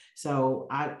them. So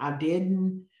I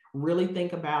didn't really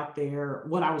think about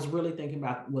what I was really thinking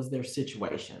about was their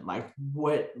situation. Like,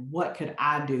 what could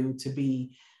I do to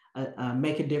be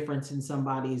make a difference in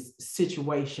somebody's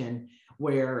situation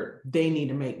where they need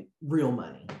to make real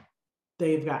money?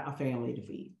 They've got a family to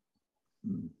feed.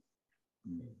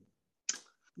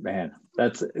 Man,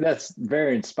 that's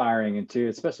very inspiring, and too,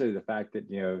 especially the fact that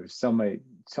so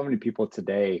many people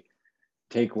today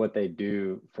take what they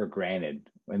do for granted,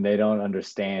 when they don't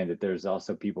understand that there's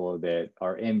also people that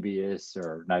are envious,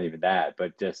 or not even that,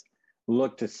 but just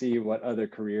look to see what other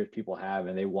careers people have,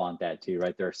 and they want that too,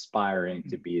 right? They're aspiring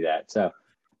to be that. So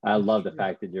I love the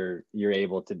fact that you're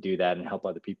able to do that and help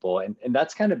other people. And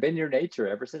that's kind of been your nature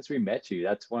ever since we met you.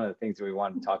 That's one of the things that we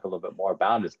want to talk a little bit more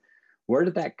about is where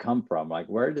did that come from? Like,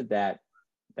 where did that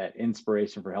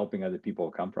inspiration for helping other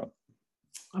people come from?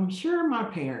 I'm sure my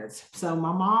parents. So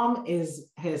my mom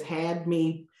has had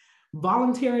me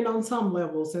volunteering on some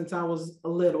level since I was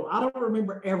little. I don't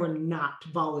remember ever not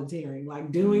volunteering,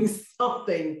 like doing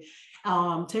something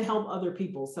to help other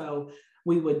people. So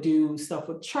we would do stuff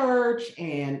with church,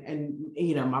 and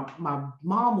you know, my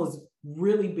mom was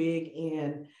really big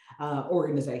in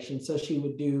organization. So she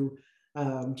would do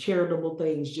charitable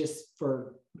things just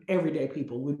for everyday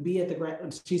people. Would be at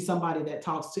the she's somebody that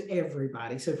talks to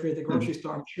everybody. So if you're at the grocery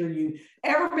store, I'm sure you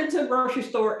ever been to a grocery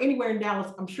store anywhere in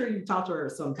Dallas, I'm sure you've talked to her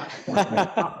at some time.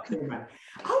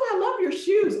 Oh, I love your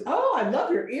shoes. Oh, I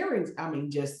love your earrings. I mean,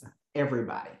 just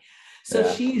everybody. So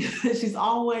she's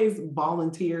always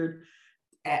volunteered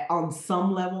on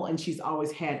some level, and she's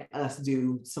always had us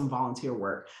do some volunteer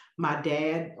work. My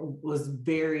dad was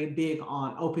very big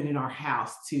on opening our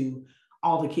house to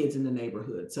all the kids in the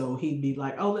neighborhood. So he'd be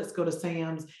like, oh, let's go to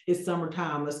Sam's. It's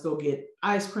summertime. Let's go get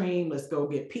ice cream. Let's go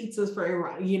get pizzas for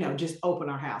everyone, you know, just open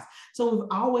our house. So we've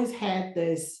always had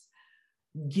this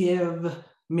give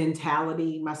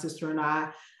mentality, my sister and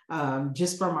I,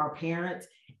 just from our parents.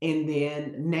 And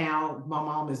then now my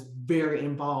mom is very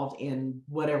involved in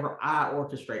whatever I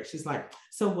orchestrate. She's like,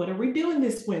 so what are we doing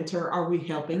this winter? Are we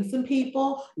helping some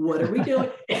people? What are we doing?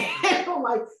 And I'm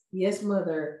like, yes,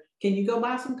 mother. Can you go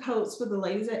buy some coats for the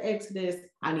ladies at Exodus?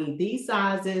 I need these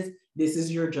sizes. This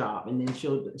is your job. And then she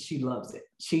loves it.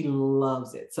 She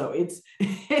loves it. So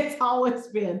it's always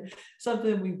been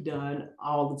something we've done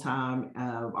all the time,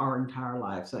 our entire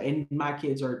life. So, and my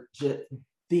kids are just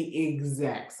the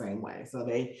exact same way. So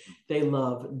they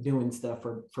love doing stuff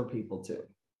for people too.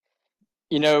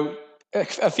 You know,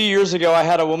 a few years ago, I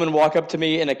had a woman walk up to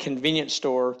me in a convenience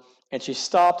store, and she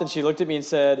stopped and she looked at me and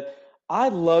said, I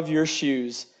love your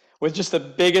shoes, with just the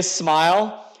biggest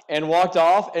smile, and walked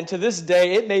off. And to this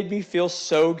day, it made me feel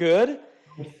so good.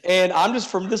 And I'm just,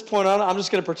 from this point on, I'm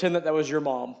just going to pretend that was your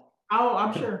mom. Oh,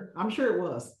 I'm sure it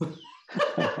was.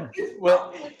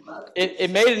 Well,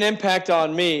 it made an impact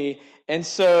on me. And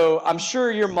so I'm sure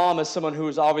your mom is someone who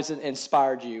has always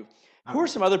inspired you. Who are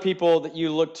some other people that you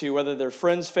look to, whether they're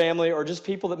friends, family, or just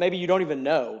people that maybe you don't even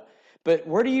know? But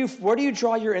where do you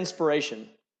draw your inspiration?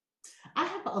 I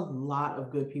have a lot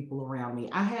of good people around me.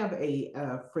 I have a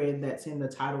friend that's in the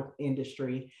title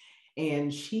industry,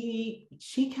 and she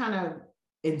kind of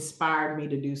inspired me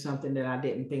to do something that I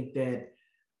didn't think that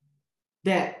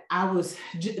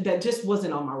just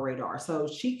wasn't on my radar. So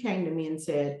she came to me and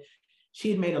said she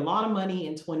had made a lot of money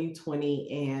in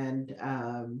 2020, and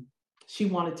she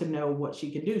wanted to know what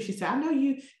she could do. She said, I know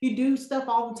you do stuff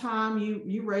all the time.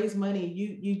 You raise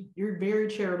money. You're very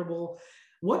charitable.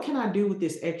 What can I do with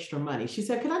this extra money? She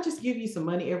said, can I just give you some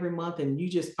money every month and you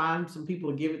just find some people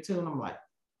to give it to? And I'm like,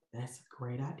 that's a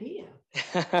great idea.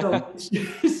 So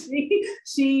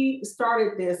she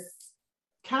started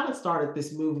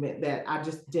this movement that I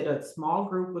just did a small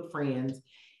group with friends,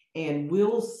 and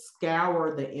we'll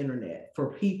scour the internet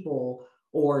for people,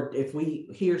 or if we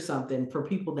hear something, for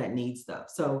people that need stuff.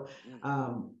 So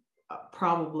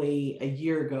probably a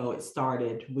year ago it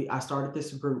started. I started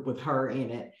this group with her in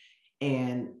it.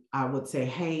 And I would say,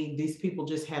 hey, these people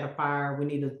just had a fire. We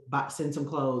need to send some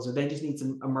clothes, or they just need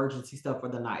some emergency stuff for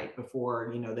the night before,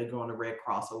 you know, they go on the Red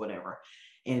Cross or whatever.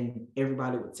 And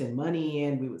everybody would send money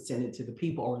in. We would send it to the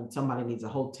people, or somebody needs a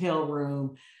hotel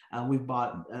room. We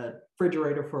bought a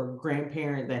refrigerator for a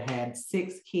grandparent that had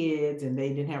 6 kids and they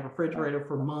didn't have a refrigerator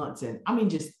for months. And I mean,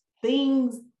 just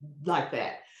things like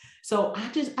that. So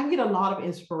I get a lot of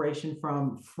inspiration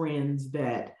from friends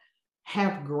that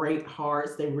have great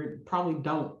hearts. They probably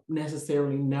don't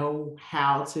necessarily know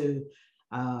how to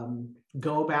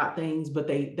go about things, but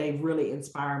they really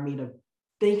inspire me to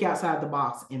think outside the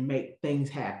box and make things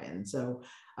happen. So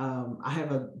I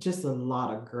have just a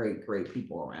lot of great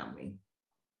people around me.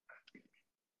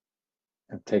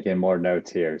 I'm taking more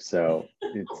notes here. So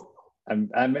I'm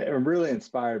really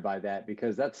inspired by that,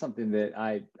 because that's something that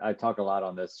I talk a lot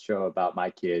on this show about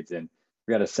my kids, and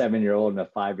we got a 7-year-old and a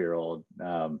 5-year-old.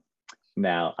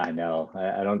 Now I know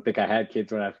I don't think I had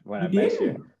kids when I met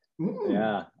you.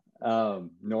 Yeah.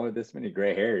 Nor this many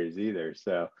gray hairs either.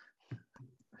 So,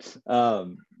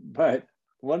 but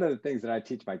one of the things that I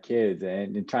teach my kids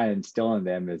and try and instill in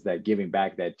them is that giving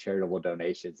back, that charitable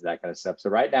donations, that kind of stuff. So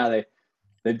right now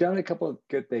they've done a couple of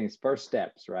good things, first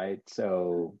steps, right?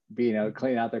 So being able to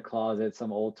clean out their closet,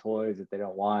 some old toys that they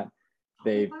don't want.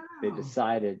 They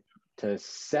decided to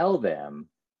sell them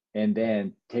and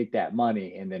then take that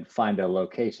money and then find a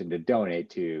location to donate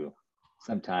to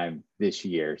sometime this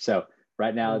year. So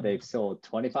right now they've sold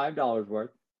 $25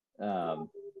 worth,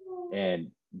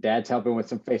 and Dad's helping with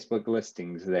some Facebook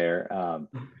listings there,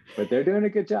 but they're doing a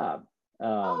good job.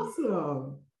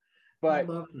 Awesome. But I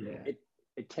love that.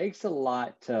 It takes a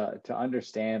lot to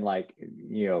understand, like,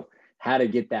 how to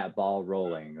get that ball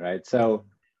rolling, right? So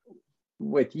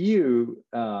with you,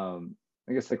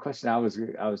 I guess the question I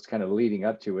was kind of leading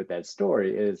up to with that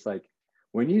story is, like,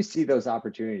 when you see those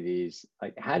opportunities,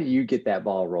 like, how do you get that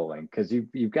ball rolling? Because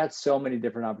you've got so many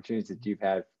different opportunities that you've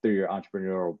had through your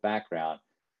entrepreneurial background,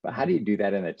 but how do you do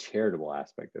that in a charitable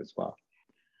aspect as well?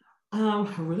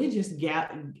 Really just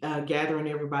gathering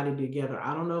everybody together.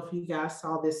 I don't know if you guys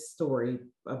saw this story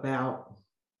about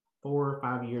 4 or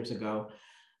 5 years ago.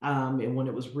 And when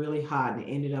it was really hot and it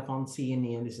ended up on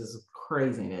CNN, this is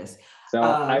craziness. So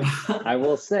I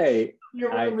will say,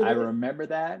 I remember remember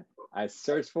that. I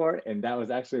searched for it, and that was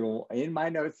actually in my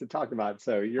notes to talk about.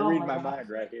 So you're reading my mind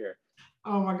right here.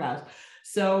 Oh my gosh.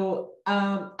 So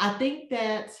I think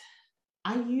that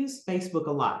I use Facebook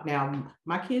a lot. Now,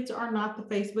 my kids are not the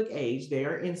Facebook age,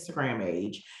 they're Instagram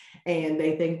age. And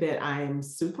they think that I'm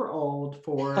super old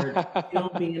for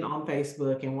still being on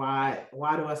Facebook, and why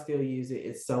do I still use it?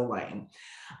 It's so lame.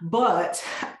 But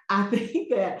I think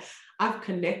that I've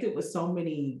connected with so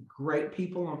many great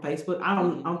people on Facebook. I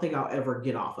don't think I'll ever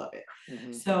get off of it.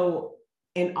 Mm-hmm. So,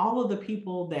 and all of the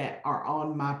people that are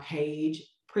on my page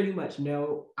pretty much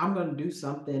know I'm going to do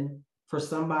something for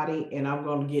somebody, and I'm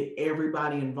going to get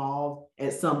everybody involved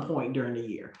at some point during the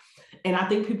year. And I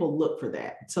think people look for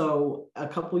that. So a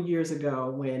couple of years ago,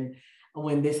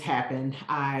 when this happened,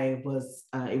 it was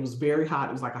very hot.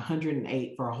 It was like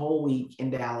 108 for a whole week in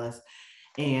Dallas.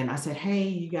 And I said, hey,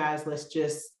 you guys,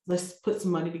 let's put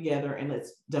some money together and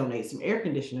let's donate some air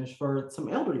conditioners for some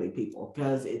elderly people,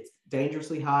 because it's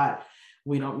dangerously hot.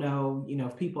 We don't know,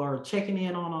 if people are checking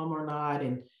in on them or not.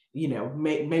 And,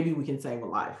 maybe we can save a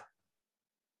life.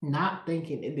 Not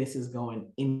thinking this is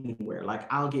going anywhere. Like,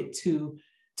 I'll get two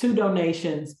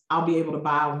donations. I'll be able to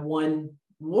buy one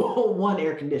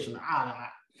air conditioner.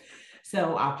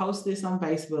 So I post this on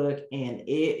Facebook, and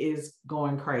it is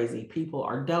going crazy. People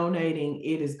are donating.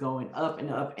 It is going up and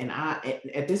up. And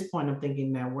at this point, I'm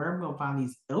thinking, now, where am I going to find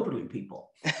these elderly people?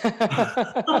 I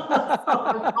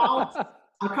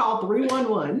called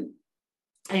 311.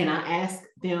 And I asked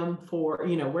them for,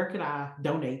 where could I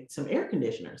donate some air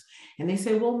conditioners? And they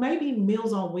said, well, maybe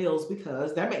Meals on Wheels,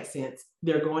 because that makes sense.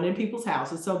 They're going in people's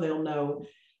houses, so they'll know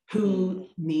who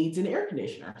needs an air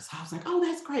conditioner. So I was like, oh,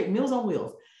 that's great, Meals on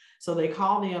Wheels. So they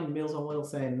called them, Meals on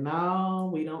Wheels said, no,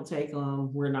 we don't take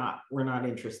them. We're not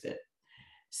interested.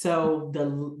 So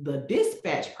the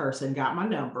dispatch person got my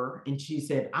number, and she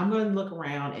said, I'm going to look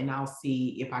around and I'll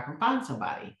see if I can find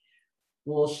somebody.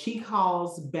 Well, she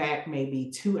calls back maybe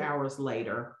 2 hours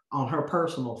later on her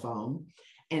personal phone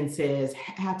and says,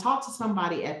 I talked to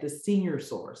somebody at the senior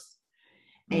source,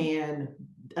 and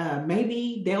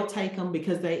maybe they'll take them,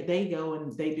 because they go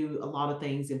and they do a lot of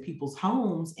things in people's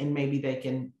homes, and maybe they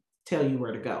can tell you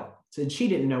where to go. So she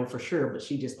didn't know for sure, but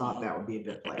she just thought that would be a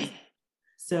good place.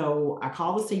 So I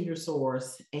called the senior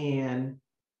source, and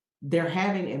they're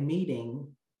having a meeting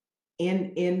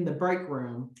in the break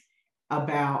room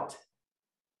about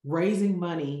raising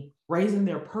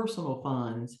their personal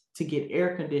funds to get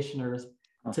air conditioners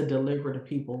to deliver to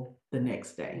people the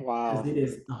next day. Wow. Because it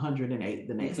is 108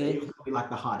 the next day. It was going to be like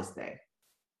the hottest day.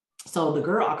 So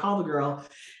I called the girl,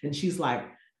 and she's like,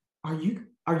 are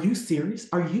you serious?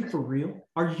 Are you for real?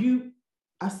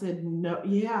 I said, no,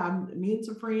 yeah, me and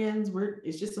some friends,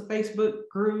 it's just a Facebook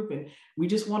group, and we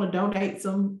just want to donate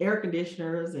some air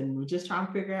conditioners, and we're just trying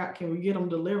to figure out, can we get them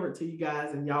delivered to you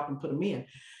guys and y'all can put them in?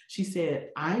 She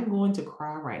said, I'm going to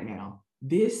cry right now.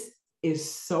 This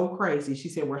is so crazy. She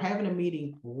said, we're having a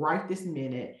meeting right this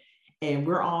minute, and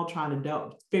we're all trying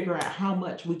to figure out how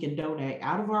much we can donate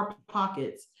out of our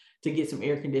pockets to get some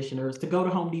air conditioners, to go to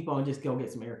Home Depot and just go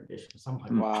get some air conditioners. I'm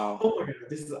like, wow, oh my God,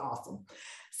 this is awesome.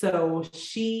 So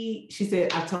she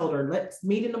said, I told her, let's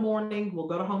meet in the morning. We'll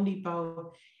go to Home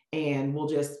Depot and we'll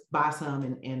just buy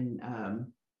some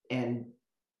and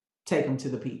take them to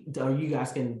the people, or you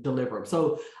guys can deliver them.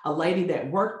 So a lady that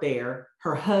worked there,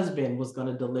 her husband was going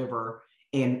to deliver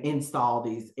and install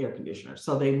these air conditioners.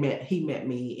 So he met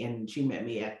me and she met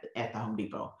me at the Home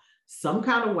Depot. Some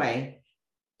kind of way,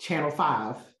 Channel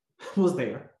 5 was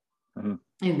there. Mm-hmm.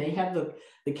 And they have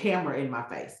the camera in my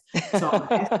face. So I'm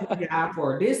asking the guy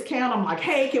for a discount. I'm like,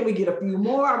 hey, can we get a few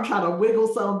more? I'm trying to wiggle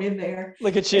some in there.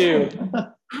 Look at you.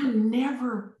 I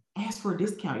never asked for a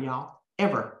discount, y'all,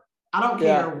 ever. I don't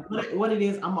Yeah. care what it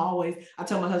is. I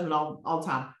tell my husband all the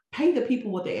time, pay the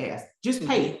people what they ask. Just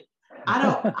pay it.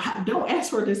 I don't ask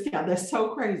for a discount. That's so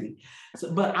crazy.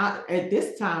 So, but at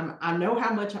this time, I know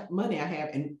how much money I have.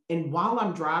 And while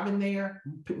I'm driving there,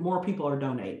 more people are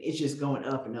donating. It's just going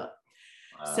up and up.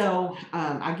 Wow. So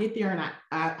I get there and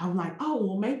I'm like, oh,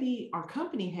 well, maybe our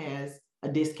company has a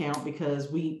discount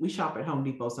because we shop at Home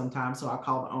Depot sometimes. So I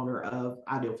call the owner of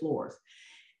Ideal Floors.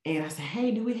 And I said,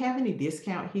 hey, do we have any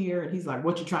discount here? And he's like,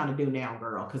 what you trying to do now,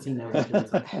 girl? Because he knows I'm doing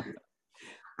something.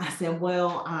 I said,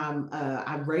 well,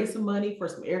 I've raised some money for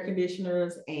some air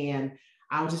conditioners and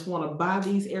I just want to buy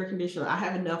these air conditioners. I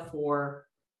have enough for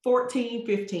 14,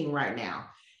 15 right now.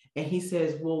 And he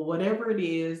says, well, whatever it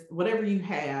is, whatever you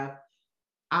have,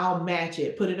 I'll match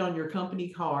it, put it on your company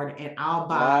card and I'll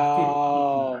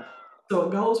buy 15. So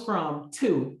it goes from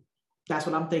 2, that's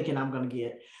what I'm thinking I'm going to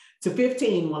get, to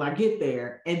 15 when I get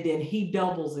there. And then he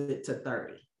doubles it to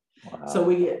 30. Wow. So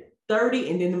we get 30,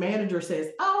 and then the manager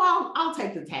says, oh, I'll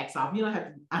take the tax off. You don't have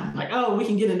to. I'm like, oh, we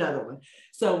can get another one.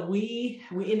 So we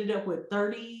ended up with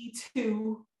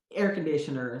 32 air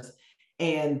conditioners,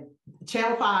 and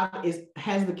Channel 5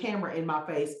 has the camera in my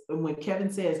face. And when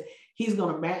Kevin says he's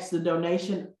going to match the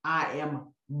donation, I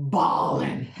am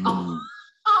bawling.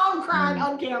 I'm crying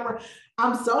on camera.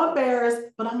 I'm so embarrassed,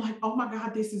 but I'm like, oh my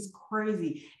God, this is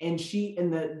crazy. And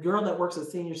the girl that works at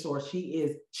Senior Source,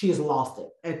 she has lost it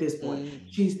at this point.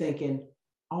 She's thinking,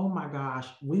 oh my gosh,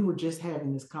 we were just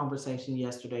having this conversation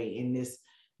yesterday, and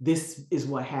this is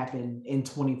what happened in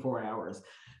 24 hours.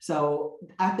 So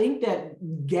I think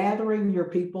that gathering your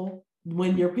people,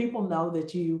 when your people know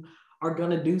that you are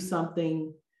going to do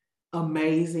something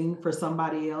amazing for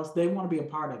somebody else, they want to be a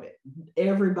part of it.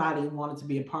 Everybody wanted to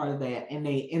be a part of that, and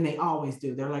they always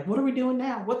do. They're like, what are we doing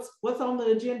now? What's on the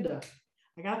agenda?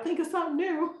 I gotta think of something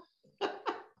new.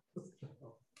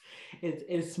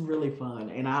 It's really fun,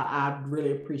 and I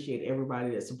really appreciate everybody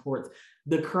that supports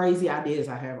the crazy ideas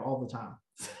I have all the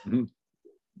time.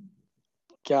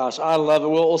 Gosh, I love it.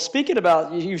 Well, speaking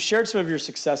about, you've shared some of your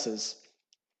successes.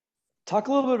 Talk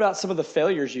a little bit about some of the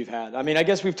failures you've had. I mean, I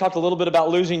guess we've talked a little bit about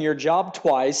losing your job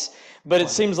twice, but it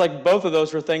seems like both of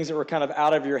those were things that were kind of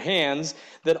out of your hands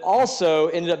that also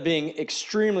ended up being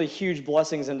extremely huge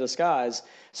blessings in disguise.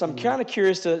 So I'm kind of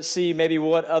curious to see maybe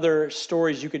what other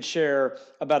stories you could share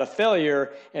about a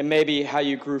failure and maybe how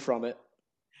you grew from it.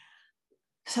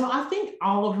 So I think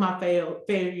all of my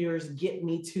failures get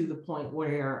me to the point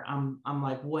where I'm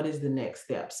like, what is the next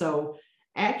step? So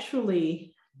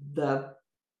actually, the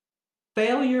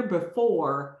failure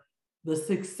before the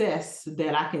success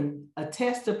that I can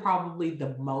attest to probably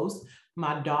the most,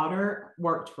 my daughter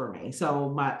worked for me.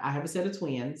 So I have a set of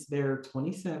twins. They're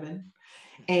 27.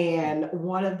 And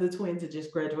one of the twins had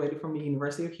just graduated from the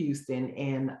University of Houston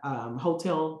in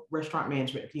hotel restaurant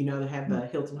management. You know, they have the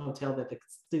Hilton Hotel that the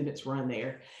students run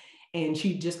there. And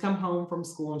she'd just come home from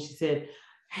school and she said,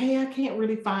 hey, I can't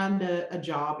really find a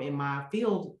job in my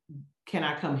field. Can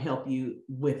I come help you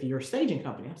with your staging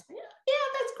company? I was like, yeah,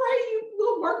 that's great.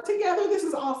 We'll work together. This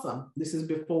is awesome. This is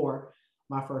before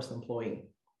my first employee.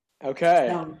 Okay.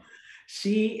 So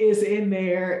she is in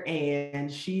there and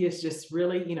she is just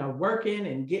really, working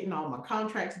and getting all my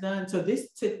contracts done. So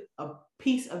this took a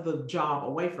piece of the job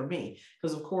away from me.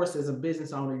 Because of course, as a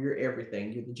business owner, you're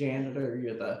everything. You're the janitor,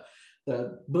 you're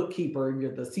the bookkeeper,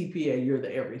 you're the CPA, you're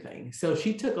the everything. So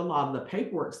she took a lot of the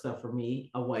paperwork stuff for me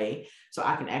away so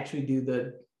I can actually do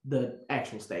the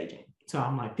actual staging. So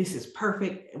I'm like, this is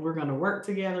perfect. We're going to work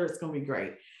together. It's going to be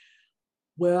great.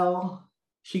 Well,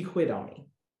 she quit on me.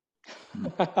 She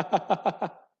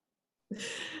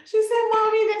said,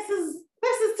 Mommy, this is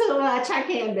too much. I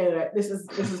can't do it. This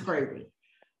is crazy.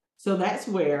 So that's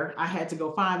where I had to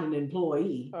go find an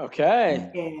employee.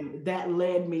 Okay. And that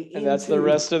led me into... And that's the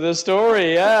rest of the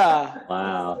story, yeah.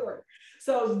 Wow.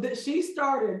 So she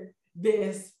started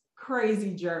this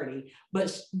crazy journey.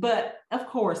 But of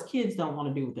course, kids don't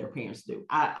want to do what their parents do.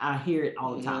 I hear it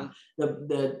all the time.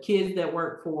 The kids that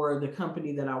work for the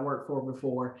company that I worked for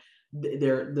before,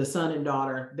 the son and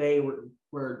daughter, they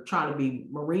were trying to be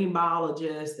marine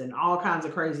biologists and all kinds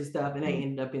of crazy stuff, and they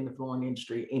ended up in the flooring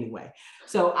industry anyway.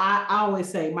 So I always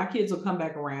say my kids will come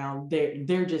back around.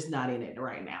 They're just not in it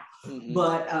right now.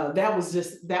 But that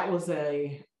was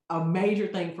a major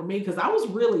thing for me because I was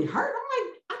really hurt. I'm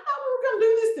like, I thought we were going to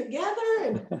do this together,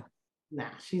 and nah,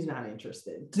 she's not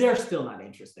interested. They're still not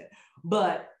interested.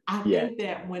 But I think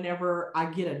that whenever I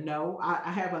get a no,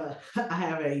 I have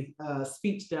a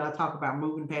speech that I talk about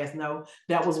moving past no.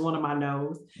 That was one of my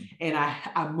no's, and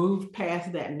I moved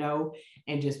past that no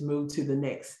and just moved to the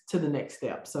next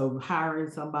step. So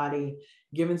hiring somebody,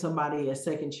 giving somebody a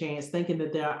second chance, thinking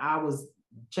that I was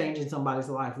changing somebody's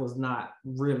life was not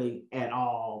really at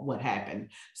all what happened.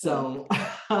 So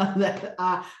that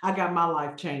I got my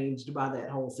life changed by that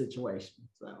whole situation.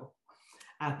 So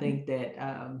I think that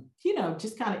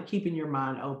just kind of keeping your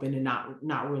mind open and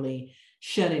not really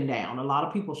shutting down. A lot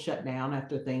of people shut down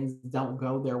after things don't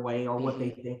go their way or what they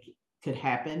think could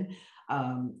happen.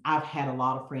 I've had a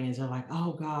lot of friends that are like,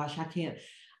 oh gosh, I can't.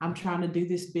 I'm trying to do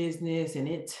this business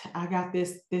and I got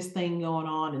this thing going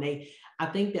on, and I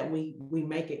think that we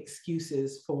make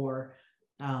excuses for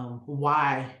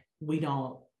why we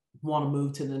don't want to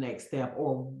move to the next step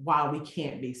or why we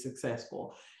can't be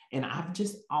successful. And I've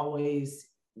just always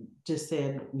just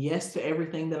said yes to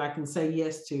everything that I can say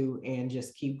yes to, and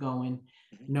just keep going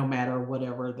no matter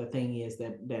whatever the thing is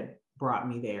that brought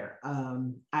me there.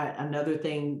 Another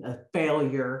thing, a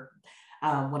failure.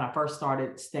 When I first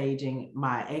started staging,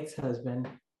 my ex-husband,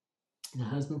 the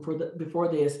husband before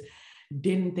this,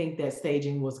 didn't think that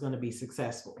staging was going to be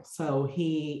successful. So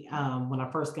he, when I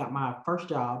first got my first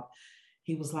job,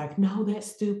 he was like, no, that's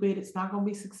stupid. It's not going to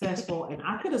be successful. And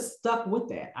I could have stuck with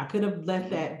that. I could have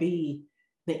let that be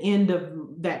the end of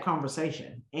that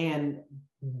conversation. And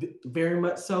very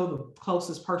much so the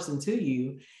closest person to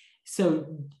you. So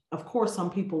of course, some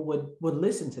people would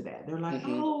listen to that. They're like,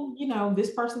 oh,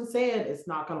 this person said it's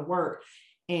not going to work.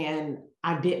 And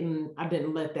I didn't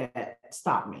let that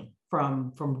stop me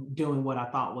from doing what I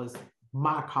thought was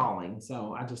my calling.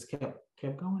 So I just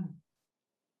kept going.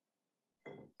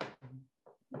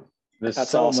 There's That's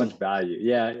so awesome. much value.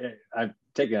 Yeah, I've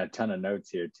taken a ton of notes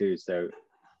here too. So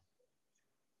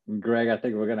Greg, I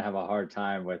think we're going to have a hard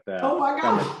time with oh my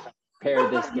trying gosh. to pare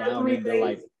this down into things.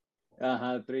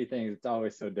 like three things. It's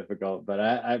always so difficult. But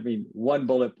I mean, one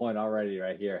bullet point already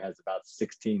right here has about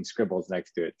 16 scribbles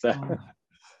next to it. So.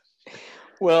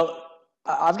 Well,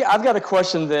 I've got a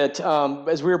question that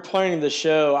as we were planning the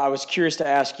show, I was curious to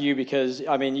ask you because,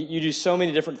 I mean, you do so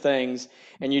many different things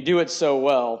and you do it so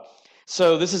well.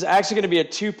 So this is actually going to be a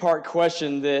two-part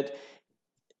question that,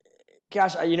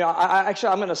 gosh, I'm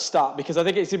going to stop because I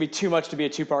think it's going to be too much to be a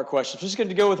two-part question. So I'm just going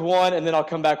to go with one and then I'll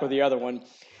come back with the other one.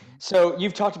 So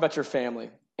you've talked about your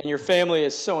family, and your family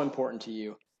is so important to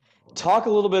you. Talk a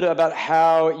little bit about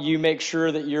how you make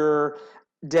sure that you're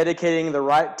dedicating the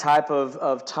right type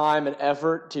of time and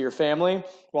effort to your family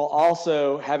while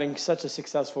also having such a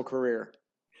successful career.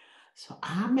 So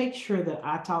I make sure that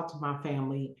I talk to my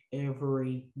family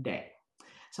every day.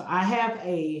 So I have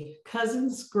a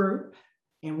cousins group,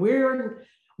 and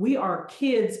we are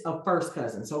kids of first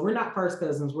cousins. So we're not first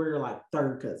cousins, we're like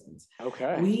third cousins.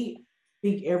 Okay. We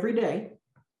speak every day.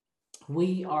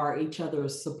 We are each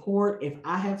other's support. If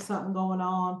I have something going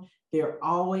on, they're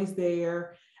always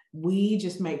there. We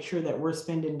just make sure that we're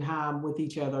spending time with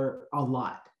each other a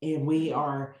lot. And we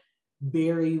are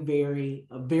very, very,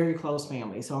 very close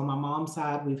family. So on my mom's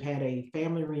side, we've had a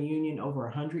family reunion over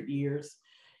 100 years.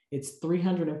 It's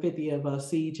 350 of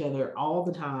us see each other all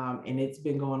the time, and it's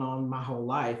been going on my whole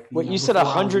life. You said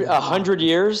 100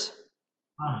 years?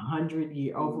 100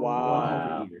 years, over wow.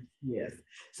 100 years. Yes.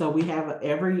 So we have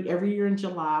every year in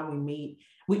July, we meet.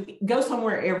 We go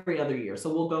somewhere every other year.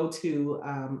 So we'll go to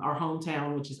our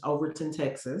hometown, which is Overton,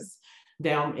 Texas,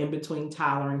 down in between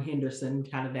Tyler and Henderson,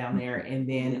 kind of down there. And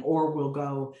then, or we'll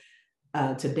go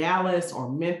to Dallas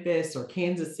or Memphis or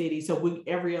Kansas City. So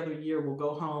every other year we'll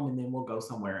go home and then we'll go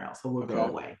somewhere else. So we'll go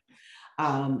away.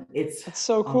 It's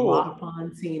so cool. A lot of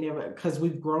fun seeing everyone because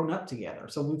we've grown up together.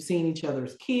 So we've seen each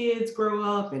other's kids grow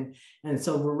up, and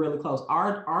so we're really close.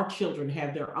 Our children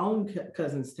have their own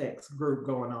cousins text group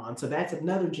going on. So that's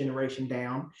another generation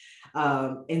down.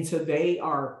 And so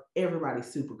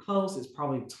everybody's super close. It's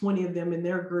probably 20 of them in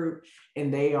their group,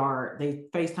 and they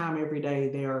FaceTime every day.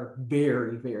 They are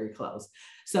very, very close.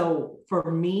 So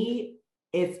for me,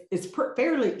 it's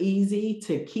fairly easy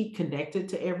to keep connected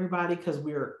to everybody because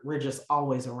we're just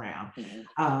always around.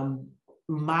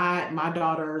 My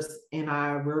daughters and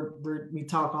I, we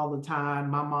talk all the time.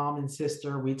 My mom and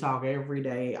sister, we talk every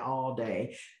day, all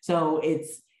day. So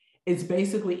it's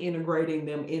basically integrating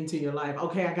them into your life.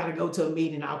 Okay, I got to go to a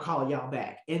meeting. I'll call y'all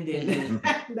back. And then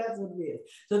that's what it is.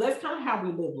 So that's kind of how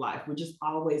we live life. We're just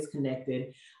always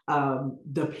connected.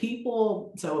 The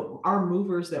people, so our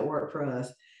movers that work for us,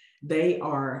 they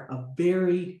are a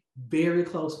very, very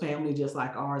close family, just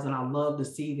like ours. And I love to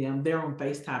see them. They're on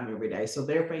FaceTime every day. So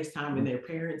they're FaceTiming their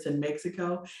parents in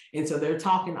Mexico. And so they're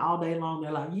talking all day long.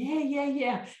 They're like,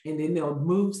 yeah. And then they'll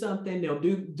move something. They'll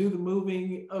do the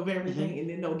moving of everything. And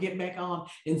then they'll get back on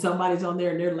and somebody's on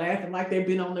there and they're laughing like they've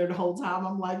been on there the whole time.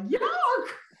 I'm like, y'all are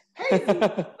crazy.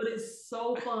 But it's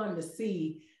so fun to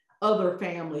see other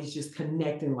families just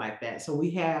connecting like that. So we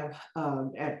have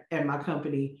at my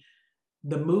company,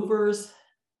 the movers,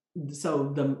 so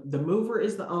the mover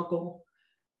is the uncle,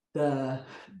 the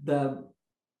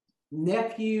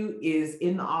nephew is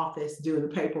in the office doing the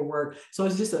paperwork. So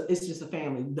it's just a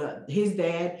family. His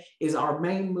dad is our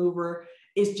main mover.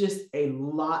 It's just a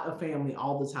lot of family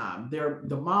all the time.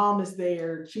 The mom is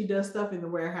there. She does stuff in the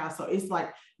warehouse. So it's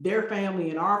like their family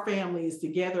and our family is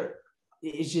together.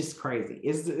 It's just crazy.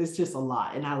 It's just a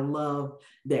lot. And I love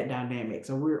that dynamic.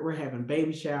 So we're having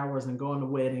baby showers and going to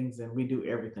weddings, and we do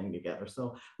everything together.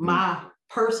 So my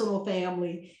personal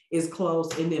family is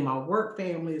close, and then my work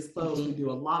family is close. We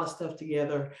do a lot of stuff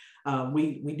together.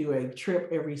 We do a trip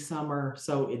every summer.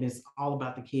 So it is all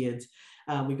about the kids.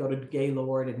 We go to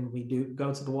Gaylord, and we do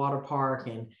go to the water park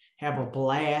and have a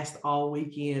blast all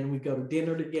weekend. We go to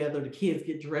dinner together. The kids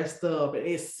get dressed up, and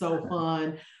it's so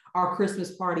fun. Our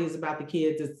Christmas party is about the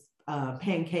kids. It's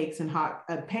pancakes and hot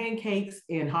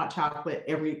chocolate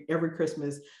every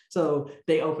Christmas. So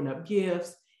they open up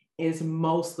gifts. It's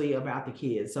mostly about the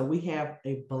kids. So we have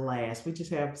a blast. We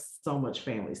just have so much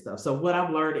family stuff. So what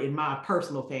I've learned in my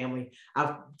personal family,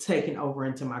 I've taken over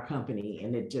into my company,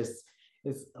 and it just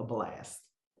is a blast.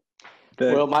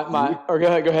 Or go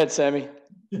ahead, Sammy.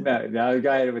 No, go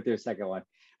ahead with your second one.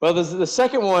 Well, the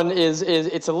second one is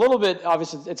it's a little bit,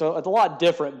 obviously, it's a lot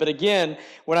different. But again,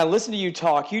 when I listen to you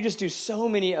talk, you just do so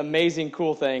many amazing,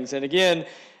 cool things. And again,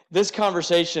 this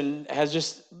conversation has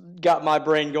just got my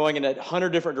brain going in 100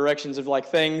 different directions of like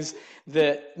things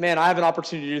that, man, I have an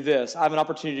opportunity to do this. I have an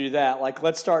opportunity to do that. Like,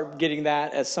 let's start getting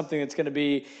that as something that's going to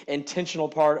be an intentional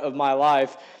part of my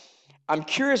life. I'm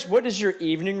curious, what does your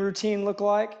evening routine look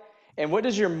like? And what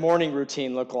does your morning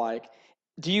routine look like?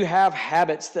 Do you have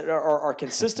habits that are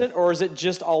consistent, or is it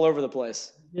just all over the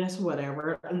place? Just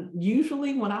whatever.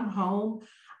 Usually when I'm home,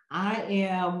 I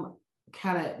am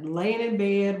kind of laying in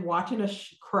bed watching a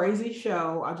crazy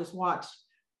show. I just watched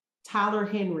Tyler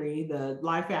Henry, the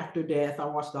Life After Death. I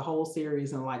watched the whole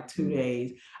series in like 2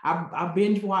 days. I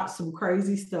binge watched some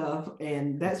crazy stuff,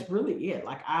 and that's really it.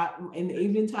 Like in the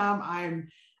evening time, I'm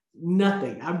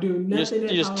nothing. I'm doing nothing. You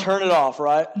just turn it off,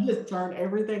 right? Just turn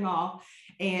everything off.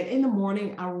 And in the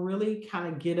morning, I really kind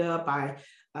of get up. I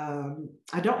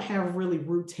don't have really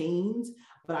routines,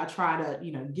 but I try to,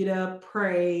 get up,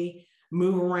 pray,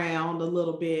 move around a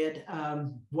little bit. I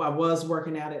was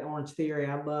working out at Orange Theory.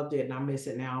 I loved it, and I miss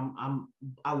it now.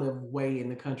 I live way in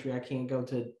the country. I can't go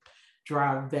to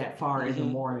drive that far in the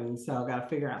morning, so I got to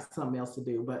figure out something else to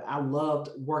do. But I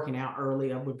loved working out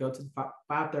early. I would go to the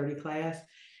 5:30 class,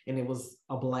 and it was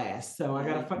a blast. So I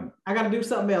gotta do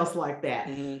something else like that.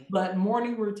 But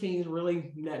morning routines,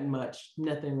 really nothing much,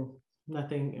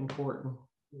 nothing important.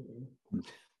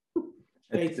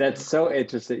 That's so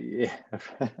interesting.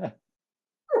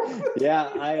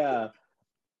 Yeah.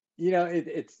 Yeah,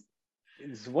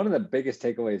 it's one of the biggest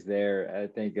takeaways there. I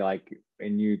think, like,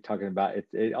 when you talking about it,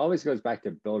 it always goes back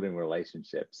to building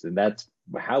relationships, and that's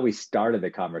how we started the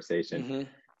conversation.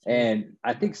 And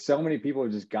I think so many people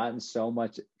have just gotten so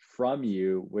much from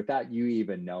you without you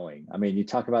even knowing. I mean, you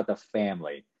talk about the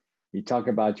family, you talk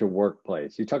about your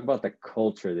workplace, you talk about the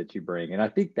culture that you bring. And I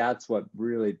think that's what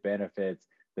really benefits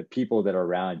the people that are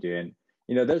around you. And,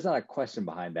 there's not a question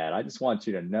behind that. I just want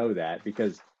you to know that,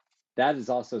 because that is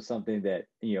also something that,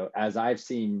 as I've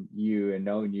seen you and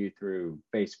known you through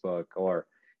Facebook, or,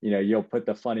 you'll put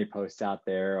the funny posts out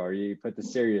there, or you put the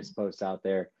serious posts out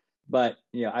there. But,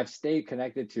 I've stayed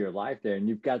connected to your life there, and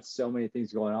you've got so many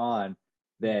things going on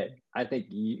that I think,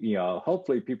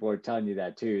 hopefully people are telling you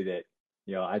that too, that,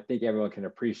 I think everyone can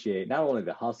appreciate not only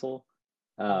the hustle,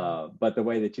 but the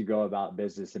way that you go about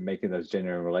business and making those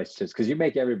genuine relationships, because you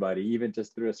make everybody, even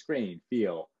just through a screen,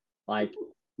 feel like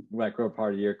we're a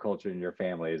part of your culture and your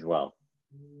family as well.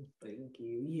 Thank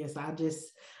you. Yes, I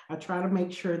try to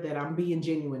make sure that I'm being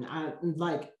genuine. I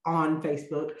like on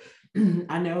Facebook.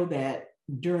 I know that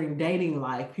during dating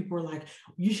life, people are like,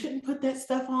 you shouldn't put that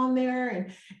stuff on there,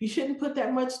 and you shouldn't put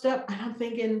that much stuff. And I'm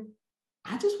thinking,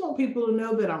 I just want people to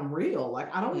know that I'm real. Like,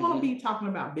 I don't want to be talking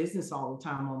about business all the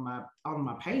time on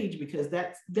my page, because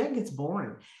that gets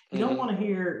boring. You don't want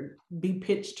to be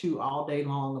pitched to all day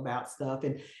long about stuff.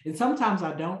 And sometimes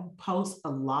I don't post a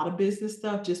lot of business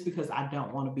stuff just because I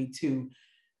don't want to be too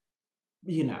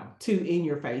in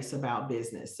your face about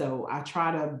business. So I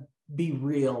try to be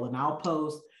real, and I'll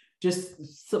post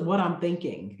just what I'm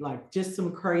thinking, like just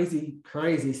some crazy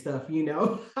stuff,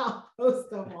 I'll post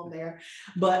stuff on there,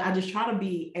 but I just try to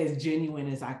be as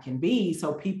genuine as I can be,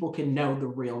 so people can know the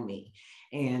real me.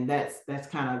 And that's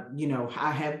kind of,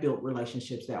 I have built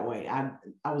relationships that way.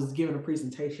 I was given a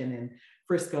presentation in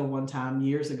Frisco one time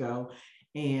years ago,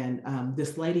 And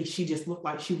this lady, she just looked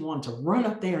like she wanted to run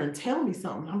up there and tell me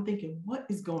something. I'm thinking, what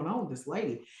is going on with this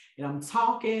lady? And I'm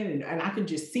talking, and I could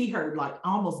just see her like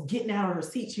almost getting out of her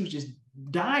seat. She was just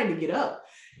dying to get up.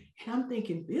 And I'm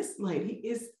thinking, this lady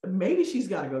is, maybe she's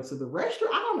got to go to the restroom.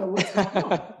 I don't know what's going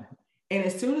on. And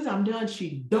as soon as I'm done,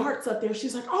 she darts up there.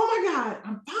 She's like, oh my God,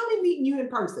 I'm finally meeting you in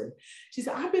person. She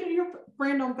said, I've been your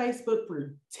friend on Facebook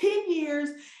for 10 years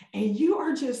and you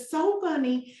are just so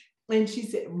funny. And she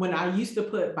said, when I used to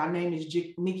put, my name is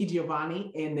Nikki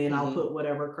Giovanni, and then I'll put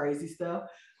whatever crazy stuff.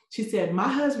 She said, my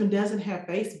husband doesn't have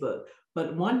Facebook,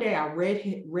 but one day I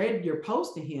read your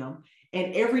post to him.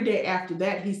 And every day after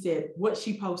that, he said, what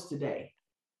she posts today.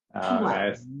 I'm like,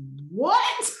 nice.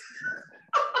 What?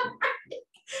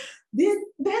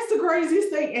 That's the craziest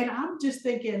thing. And I'm just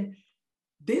thinking,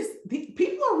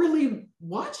 people are really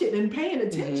watching and paying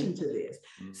attention to this.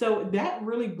 So that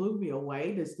really blew me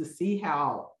away, just to see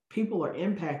how people are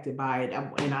impacted by it.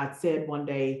 And I said one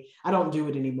day, I don't do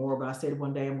it anymore, but I said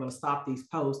one day I'm going to stop these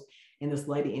posts. And this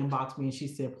lady inboxed me and she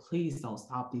said, please don't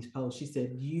stop these posts. She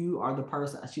said, you are the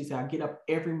person. She said, I get up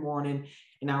every morning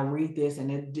and I read this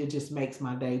and it just makes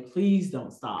my day. Please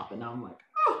don't stop. And I'm like,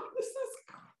 oh, this is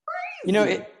crazy. You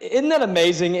know, isn't that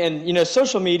amazing? And, you know,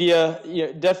 social media, you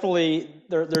know, definitely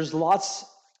there's lots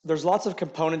of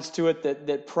components to it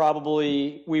that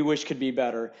probably we wish could be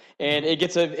better. And it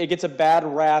gets a bad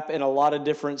rap in a lot of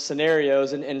different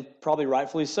scenarios, and probably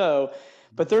rightfully so.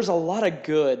 But there's a lot of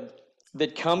good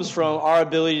that comes from our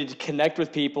ability to connect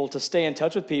with people, to stay in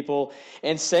touch with people.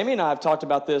 And Sammy and I have talked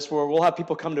about this, where we'll have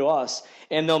people come to us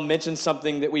and they'll mention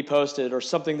something that we posted or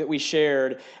something that we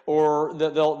shared, or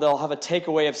they'll have a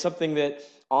takeaway of something that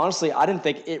honestly I didn't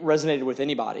think it resonated with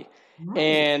anybody. Right.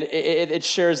 And it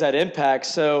shares that impact.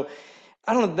 So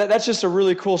I don't know, that's just a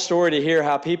really cool story to hear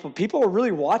how people are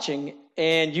really watching,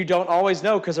 and you don't always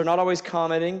know because they're not always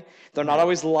commenting, they're not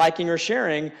always liking or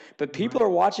sharing, but people are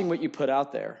watching what you put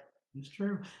out there. It's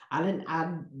true. I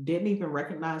didn't even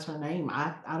recognize her name.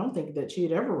 I don't think that she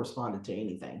had ever responded to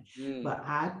anything, but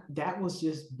that was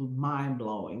just mind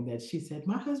blowing that she said,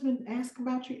 my husband asks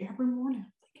about you every morning.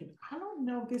 I'm thinking, I don't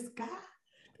know this guy.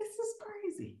 This is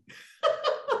crazy.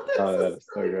 Oh, that's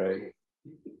so great.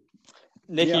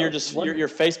 Nikki, you're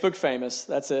Facebook famous.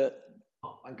 That's it.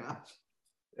 Oh my gosh.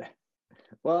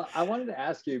 Well, I wanted to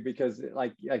ask you, because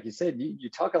like you said, you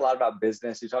talk a lot about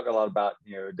business, you talk a lot about,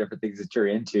 you know, different things that you're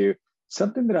into.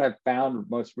 Something that I've found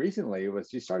most recently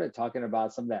was you started talking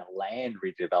about some of that land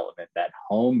redevelopment, that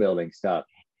home building stuff.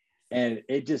 And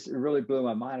it just really blew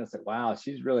my mind. I was like, wow,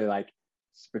 she's really like,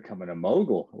 she's becoming a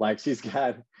mogul. Like she's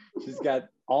got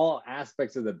all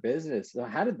aspects of the business. So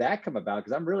how did that come about?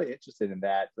 Because I'm really interested in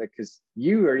that. Because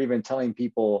you are even telling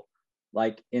people,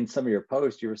 like in some of your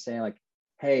posts, you were saying like,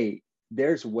 hey,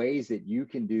 there's ways that you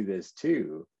can do this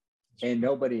too, and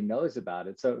nobody knows about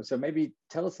it. So maybe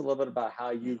tell us a little bit about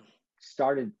how you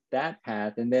started that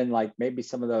path, and then like maybe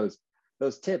some of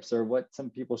those tips or what some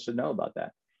people should know about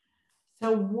that.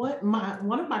 So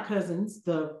one of my cousins,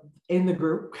 in the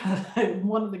group,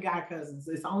 one of the guy cousins,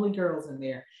 it's only girls in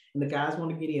there, and the guys want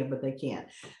to get in, but they can't.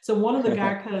 So one of the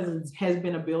guy cousins has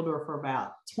been a builder for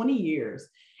about 20 years.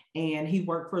 And he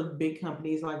worked for big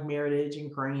companies like Meritage and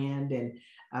Grand,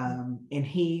 and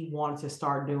he wanted to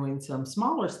start doing some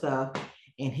smaller stuff.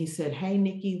 And he said, hey,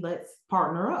 Nikki, let's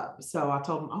partner up. So I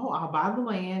told him, oh, I'll buy the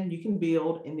land, you can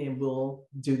build, and then we'll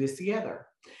do this together.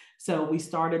 So we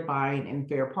started buying in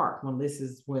Fair Park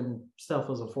when stuff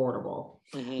was affordable.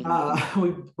 We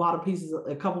bought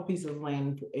a couple pieces of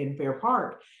land in Fair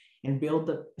Park and built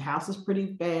the houses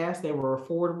pretty fast. They were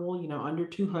affordable, you know, under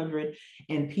 200,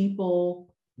 and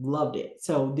people loved it.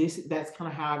 So that's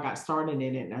kind of how I got started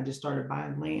in it. And I just started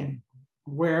buying land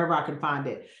wherever I could find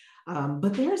it.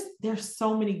 But there's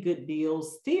so many good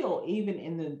deals still, even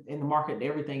in the market.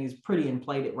 Everything is pretty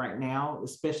inflated right now,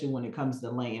 especially when it comes to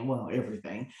land. Well,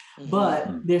 everything, but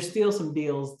there's still some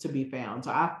deals to be found.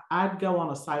 So I'd go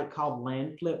on a site called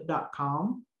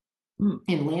landflip.com, and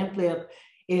landflip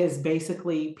is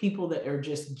basically people that are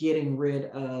just getting rid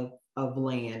of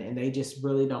land, and they just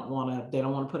really don't want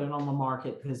to put it on the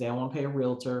market because they don't want to pay a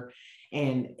realtor,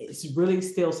 and it's really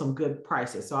still some good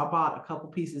prices. So I bought a couple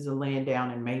pieces of land down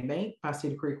in Maybank by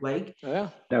Cedar Creek Lake. Yeah,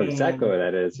 know exactly where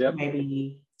that is. Yep,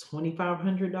 maybe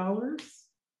 $2,500,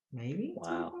 maybe.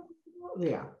 Wow.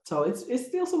 Yeah, so it's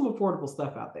still some affordable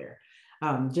stuff out there.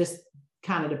 Just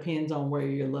kind of depends on where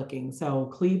you're looking. So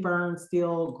Cleburne,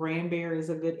 still Granbury is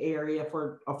a good area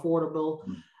for affordable,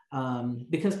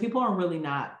 because people are really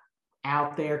not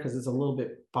out there because it's a little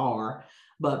bit far,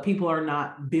 but people are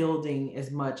not building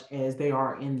as much as they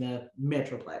are in the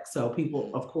Metroplex. So people,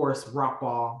 of course,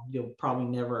 Rockwall, you'll probably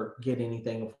never get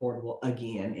anything affordable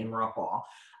again in Rockwall.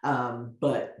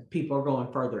 But people are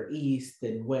going further east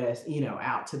and west,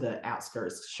 out to the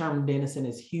outskirts. Sherman Denison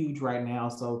is huge right now.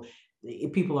 So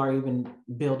people are even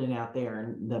building out there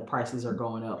and the prices are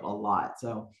going up a lot.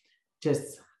 So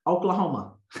just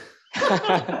Oklahoma.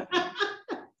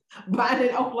 Buying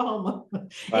in Oklahoma.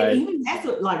 Right. And even that's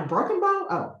like Broken Bow,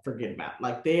 oh, forget about it.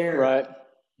 Like Right.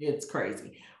 It's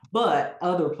crazy. But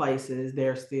other places,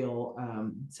 there's still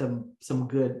some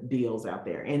good deals out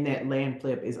there. And that land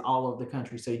flip is all over the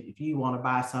country. So if you want to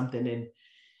buy something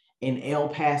in El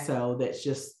Paso that's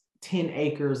just 10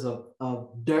 acres of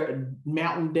dirt,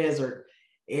 mountain desert,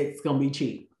 it's going to be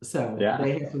cheap. So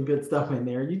they have some good stuff in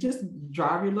there. You just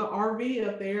drive your little RV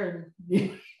up there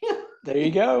and there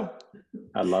you go.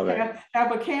 I love it.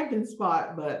 Have a camping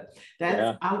spot, but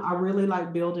I really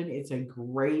like building. It's a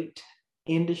great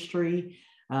industry.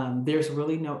 There's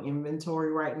really no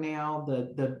inventory right now.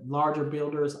 The larger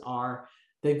builders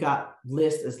they've got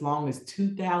lists as long as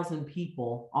 2,000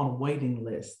 people on waiting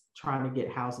lists trying to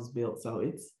get houses built. So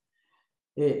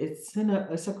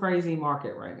it's a crazy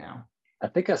market right now. I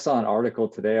think I saw an article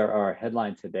today or a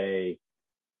headline today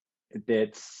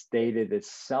that stated that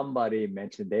somebody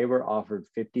mentioned they were offered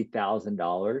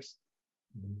 $50,000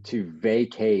 to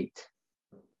vacate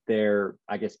their,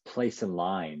 I guess, place in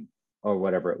line or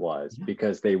whatever it was,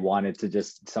 because they wanted to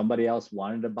somebody else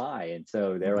wanted to buy. And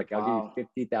so they're like, I'll give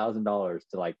you $50,000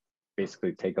 to like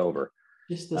basically take over.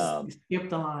 Just to skip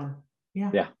the line.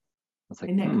 Yeah. Yeah. I was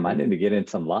like, I need to get in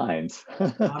some lines.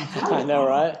 I know,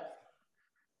 right?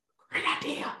 Great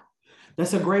idea.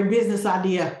 That's a great business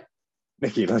idea.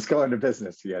 Nikki, let's go into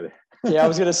business together. Yeah, I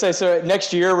was gonna say. So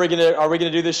next year, are we gonna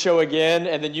do this show again,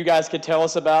 and then you guys could tell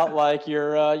us about like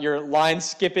your line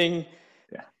skipping,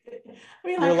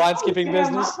 your line skipping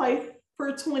business. My place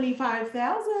for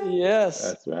 $25,000. Yes,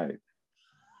 that's right.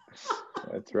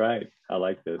 That's right. I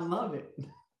like this. I love it.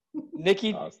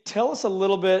 Nikki, tell us a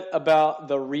little bit about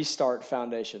the Restart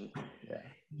Foundation. Yeah.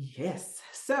 Yes.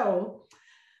 So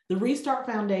the Restart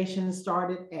Foundation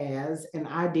started as an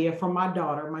idea from my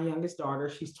daughter, my youngest daughter.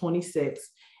 She's 26,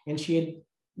 and she had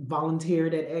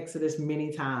volunteered at Exodus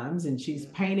many times, and she's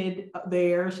painted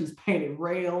there. She's painted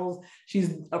rails.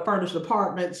 She's furnished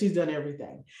apartments. She's done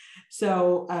everything.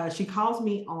 So she calls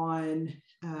me on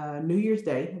New Year's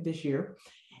Day of this year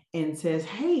and says,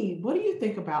 hey, what do you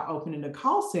think about opening a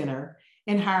call center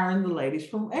and hiring the ladies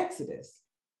from Exodus?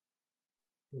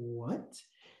 What?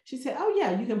 She said, oh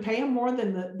yeah, you can pay them more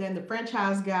than the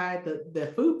franchise guy,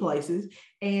 the food places,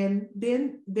 and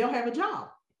then they'll have a job.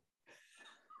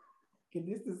 Okay,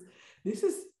 this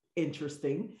is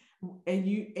interesting. And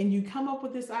you come up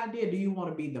with this idea. Do you want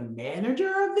to be the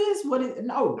manager of this?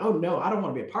 No, I don't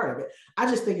want to be a part of it.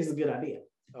 I just think it's a good idea.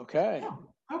 Okay. Oh,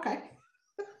 okay.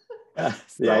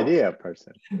 The idea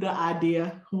person. The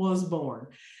idea was born.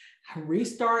 The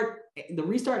Restart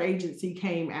Agency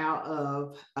came out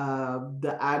of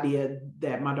the idea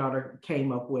that my daughter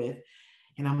came up with.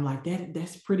 And I'm like,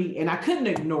 that's pretty, and I couldn't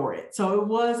ignore it. So it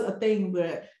was a thing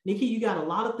that, Nikki, you got a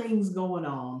lot of things going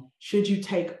on. Should you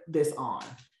take this on?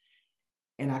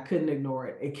 And I couldn't ignore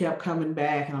it. It kept coming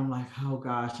back, and I'm like, oh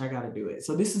gosh, I got to do it.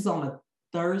 So this is on a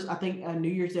Thursday. I think New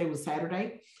Year's Day was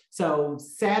Saturday. So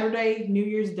Saturday, New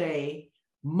Year's Day,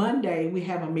 Monday, we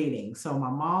have a meeting. So my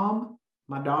mom,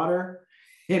 my daughter,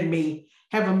 and me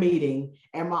have a meeting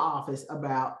at my office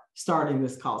about starting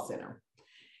this call center.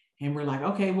 And we're like,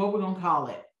 okay, what we're going to call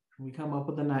it? We come up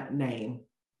with a name.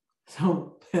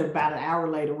 So about an hour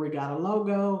later, we got a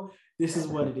logo. This is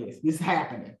what it is. This is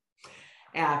happening.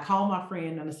 And I call my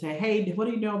friend and I say, hey, what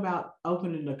do you know about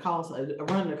running a call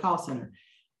center?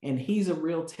 And he's a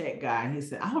real tech guy. And he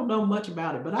said, I don't know much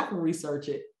about it, but I can research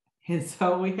it. And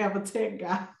so we have a tech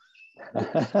guy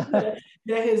that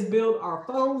has built our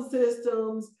phone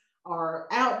systems, our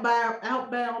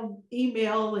outbound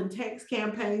email and text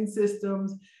campaign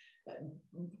systems,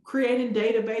 creating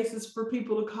databases for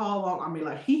people to call on. I mean,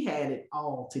 like, he had it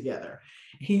all together.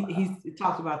 He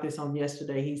talked about this on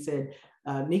yesterday. He said,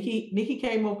 Nikki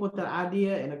came up with the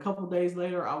idea, and a couple of days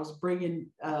later, I was bringing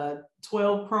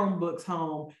 12 Chromebooks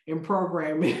home and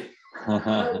programming.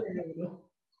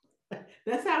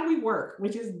 That's how we work. We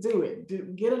just do it.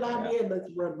 Get an idea and let's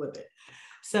run with it.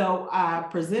 So I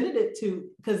presented it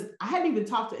because I hadn't even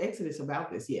talked to Exodus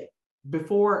about this yet.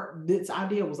 Before this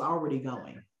idea was already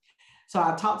going. So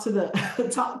I talked to the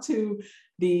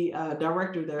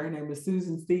director there. Her name is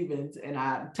Susan Stevens, and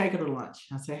I take her to lunch.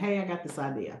 I say, hey, I got this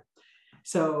idea.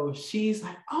 So she's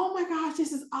like, oh my gosh,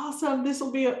 this is awesome. This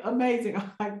will be amazing.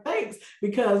 I'm like, thanks,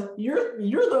 because you're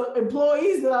the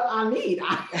employees that I need.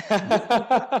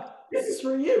 This is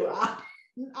for you.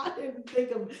 I couldn't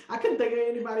think of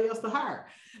anybody else to hire.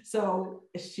 So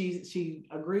she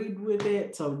agreed with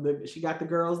it. So she got the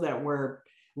girls that were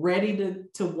ready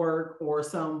to work, or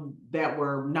some that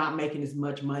were not making as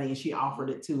much money, and she offered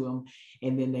it to them,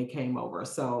 and then they came over.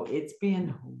 So it's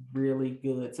been really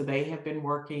good. So they have been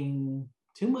working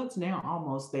 2 months now,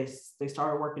 almost. They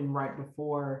started working right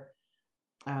before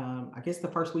I guess the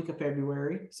first week of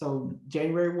February. So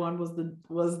January 1 was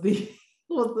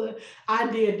the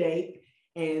idea date,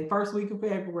 and first week of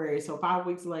February. So 5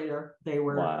 weeks later, they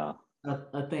were Wow.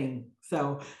 a thing.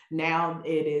 So now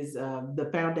it is the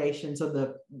foundation. So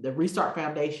the Restart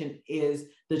Foundation is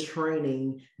the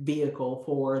training vehicle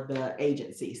for the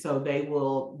agency. So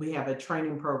we have a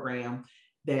training program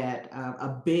that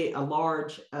a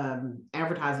large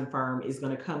advertising firm is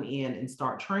going to come in and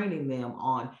start training them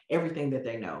on everything that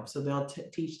they know. So they'll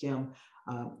teach them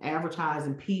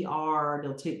advertising, PR.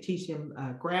 They'll teach them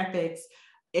graphics,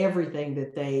 everything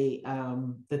that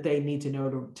they need to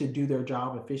know to do their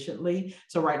job efficiently.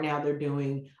 So right now they're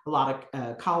doing a lot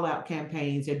of call out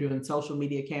campaigns. They're doing social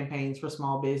media campaigns for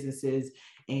small businesses,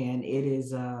 and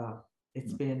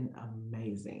it's been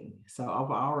amazing. So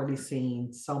I've already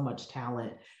seen so much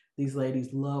talent. These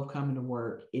ladies love coming to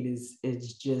work.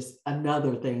 It's just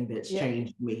another thing that's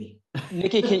changed me.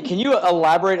 Nikki, can you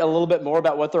elaborate a little bit more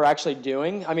about what they're actually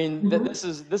doing? I mean, this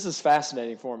is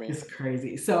fascinating for me. It's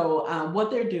crazy. So what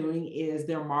they're doing is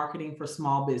they're marketing for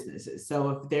small businesses. So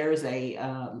if there's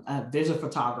there's a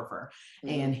photographer,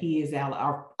 and he is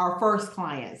our first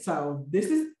client. So this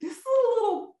is a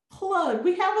little plug.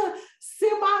 We have a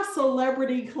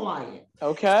semi-celebrity client.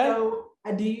 Okay. So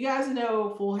do you guys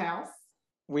know Full House?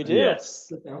 We do.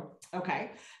 Yes.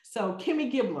 Okay. So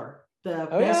Kimmy Gibbler, the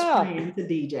best friend, the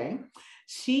DJ,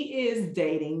 she is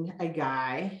dating a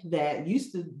guy that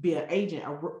used to be an agent,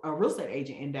 a real estate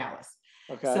agent in Dallas.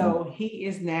 Okay. So he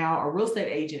is now a real estate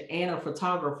agent and a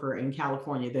photographer in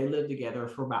California. They lived together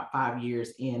for about 5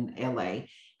 years in LA.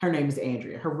 Her name is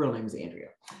Andrea. Her real name is Andrea.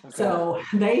 Okay. So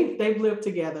they've lived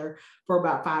together for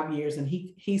about 5 years, and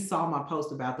he saw my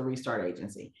post about the Restart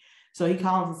Agency. So he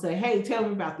calls and say, hey, tell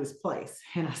me about this place.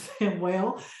 And I said,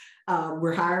 well,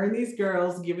 we're hiring these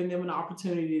girls, giving them an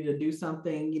opportunity to do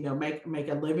something, make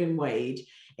a living wage,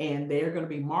 and they're going to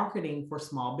be marketing for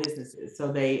small businesses.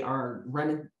 So they are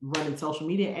running social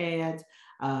media ads,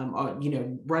 or,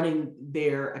 running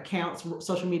their accounts,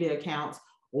 social media accounts,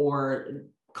 or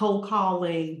cold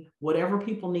calling, whatever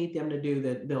people need them to do,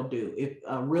 that they'll do. If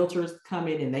realtors come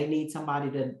in and they need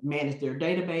somebody to manage their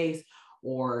database,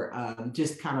 or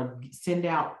just kind of send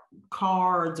out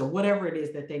cards, or whatever it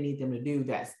is that they need them to do,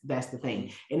 that's the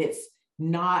thing. And it's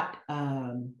not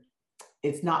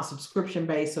subscription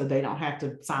based, so they don't have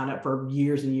to sign up for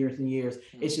years and years and years.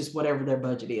 It's just whatever their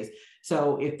budget is.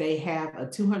 So if they have a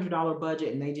 $200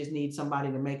 budget and they just need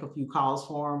somebody to make a few calls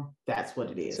for them, that's what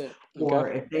it is. Okay. Or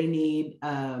if they need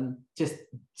just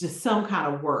some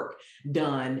kind of work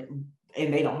done,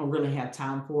 and they don't really have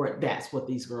time for it, that's what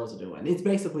these girls are doing. It's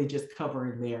basically just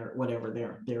covering whatever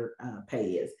their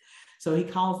pay is. So he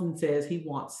calls and says he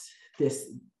wants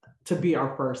this to be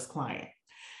our first client.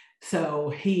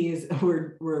 So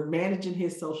we're managing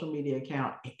his social media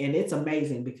account, and it's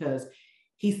amazing because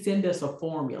he sent us a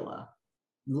formula.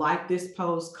 Like this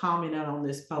post, comment on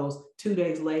this post, 2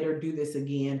 days later, do this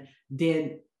again.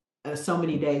 Then so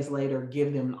many days later,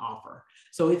 give them an offer.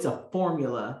 So it's a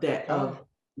formula of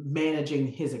managing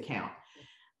his account.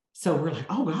 So we're like,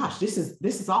 oh gosh, this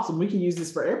is awesome. We can use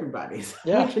this for everybody.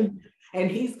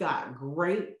 And he's got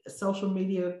great social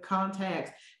media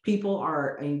contacts. People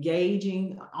are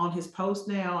engaging on his posts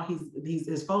now.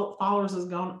 His followers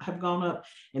have gone up,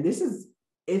 and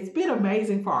it's been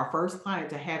amazing for our first client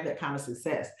to have that kind of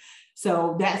success.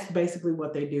 So that's basically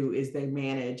what they do, is they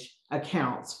manage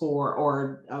accounts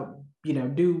or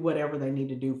do whatever they need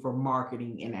to do for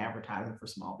marketing and advertising for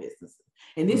small businesses.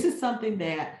 And this is something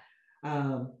that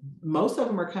most of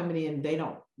them are coming in. They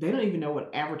don't even know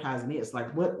what advertising is.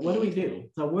 Like, what do we do?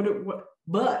 So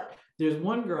but there's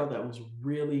one girl that was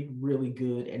really, really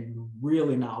good and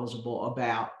really knowledgeable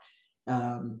about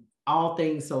all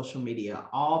things social media,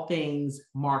 all things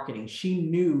marketing. She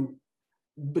knew,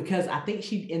 because I think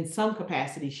she, in some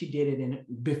capacity, she did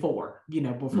it before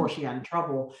she got in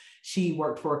trouble. She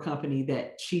worked for a company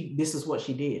that this is what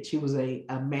she did. She was a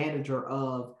manager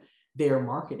of their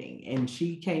marketing, and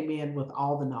she came in with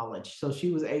all the knowledge. So she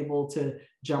was able to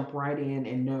jump right in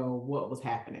and know what was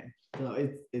happening. So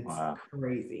it's wow.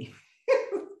 Crazy.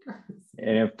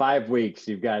 And in 5 weeks,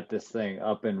 you've got this thing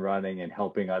up and running and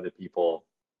helping other people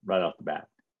right off the bat.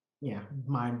 Yeah,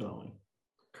 mind blowing.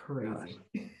 Crazy.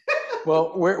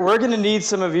 Well, we're going to need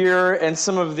some of your and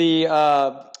some of the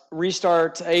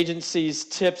Restart Agency's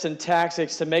tips and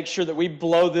tactics to make sure that we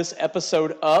blow this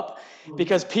episode up,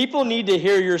 because people need to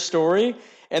hear your story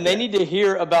and they need to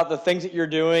hear about the things that you're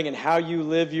doing and how you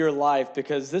live your life,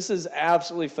 because this is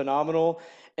absolutely phenomenal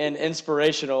and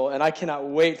inspirational. And I cannot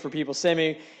wait for people.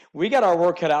 Sammy, we got our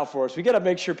work cut out for us. We got to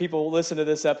make sure people listen to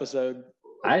this episode.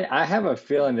 I have a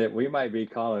feeling that we might be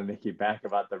calling Nikki back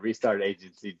about the Restart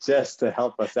Agency just to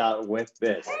help us out with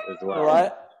this as well. All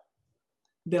right.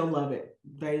 They'll love it.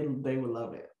 They will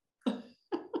love it.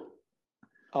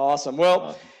 Awesome.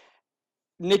 Well,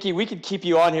 Nikki, we could keep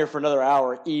you on here for another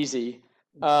hour, easy.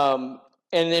 And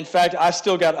in fact, I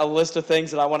still got a list of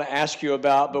things that I want to ask you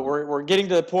about, but we're getting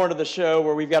to the point of the show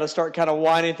where we've got to start kind of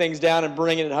winding things down and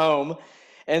bringing it home.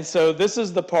 And so this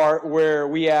is the part where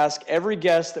we ask every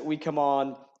guest that we come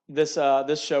on this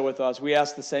show with us, we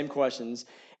ask the same questions,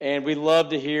 and we love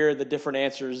to hear the different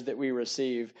answers that we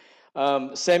receive.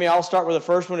 Sammy, I'll start with the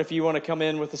first one if you want to come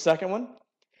in with the second one.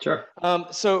 Sure.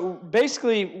 So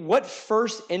basically, what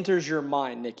first enters your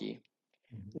mind, Nikki,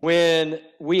 when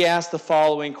we ask the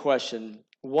following question?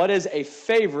 What is a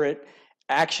favorite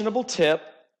actionable tip,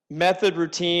 method,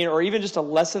 routine, or even just a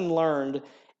lesson learned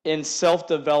in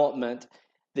self-development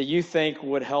that you think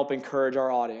would help encourage our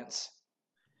audience?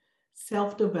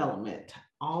 Self-development.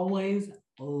 Always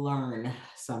learn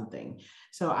something.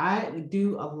 So I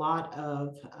do a lot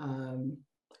of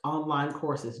online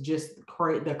courses, just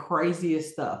the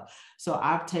craziest stuff. So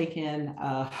I've taken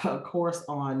a course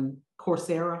on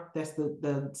Coursera. That's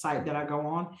the site that I go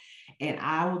on. And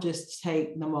I will just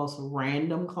take the most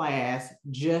random class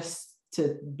just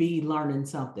to be learning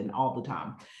something all the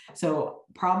time. So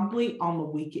probably on the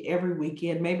week, every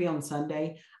weekend, maybe on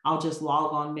Sunday, I'll just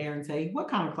log on there and say, what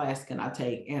kind of class can I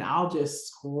take? And I'll just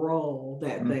scroll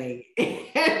that thing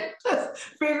and just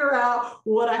figure out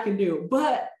what I can do.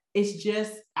 But it's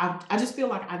just, I just feel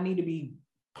like I need to be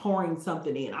pouring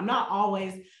something in. I'm not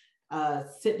always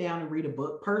sit down and read a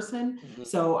book person.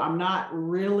 So I'm not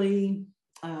really,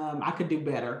 I could do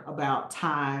better about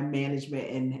time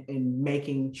management and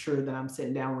making sure that I'm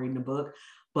sitting down reading a book,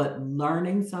 but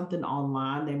learning something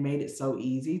online, they made it so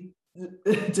easy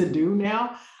to do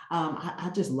now.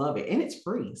 I just love it, and it's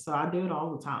free, so I do it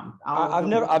all the time.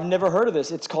 I've never heard of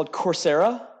this. It's called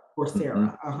Coursera.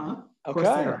 Coursera. Okay.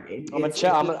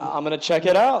 Coursera. I'm gonna check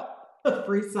it out. A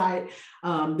free site.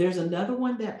 There's another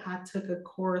one that I took a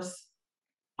course,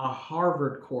 a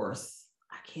Harvard course.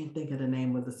 I can't think of the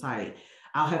name of the site.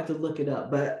 I'll have to look it up,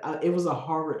 but it was a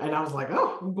Harvard, and I was like,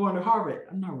 oh, I'm going to Harvard.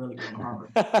 I'm not really going to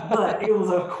Harvard, but it was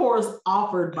a course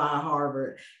offered by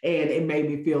Harvard, and it made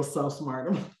me feel so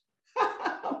smart.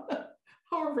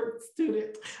 Harvard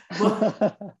student,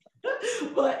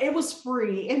 but it was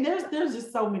free, and there's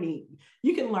just so many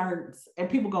you can learn, and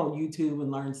people go on YouTube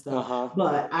and learn stuff,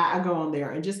 but I go on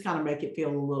there and just kind of make it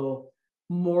feel a little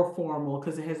more formal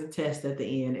because it has a test at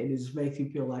the end, and it just makes you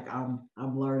feel like I'm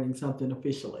learning something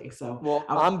officially. So well,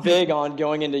 I'm big on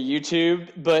going into YouTube,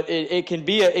 but it can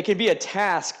be a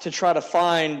task to try to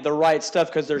find the right stuff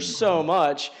because there's so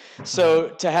much. So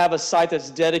to have a site that's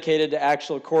dedicated to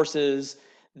actual courses,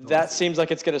 that seems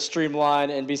like it's going to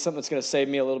streamline and be something that's going to save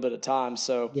me a little bit of time.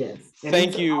 So yes,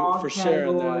 thank you for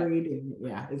sharing that.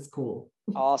 Yeah, it's cool.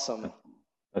 Awesome.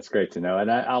 That's great to know, and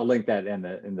I'll link that in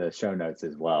the show notes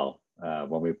as well.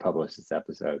 When we publish this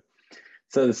episode.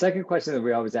 So the second question that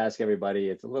we always ask everybody,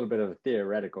 it's a little bit of a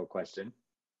theoretical question,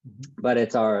 but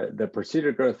it's the Pursuit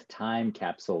of Growth time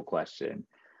capsule question.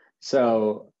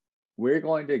 So we're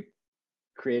going to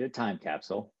create a time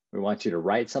capsule. We want you to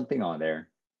write something on there.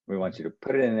 We want you to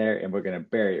put it in there, and we're going to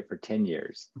bury it for 10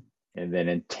 years. And then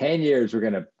in 10 years, we're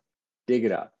going to dig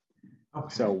it up.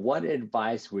 Okay. So what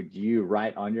advice would you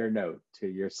write on your note to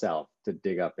yourself to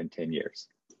dig up in 10 years?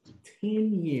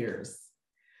 10 years.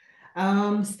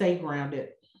 Stay grounded.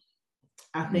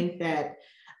 I think that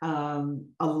a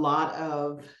lot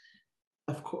of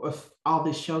course, all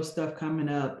this show stuff coming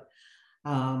up, a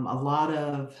lot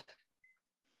of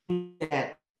things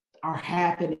that are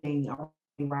happening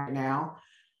right now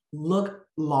look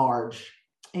large.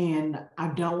 And I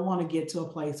don't want to get to a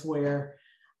place where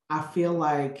I feel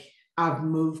like I've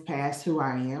moved past who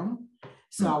I am.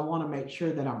 So I want to make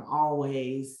sure that I'm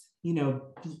always,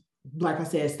 like I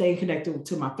said, staying connected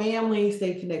to my family,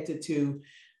 staying connected to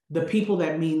the people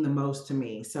that mean the most to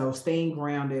me. So staying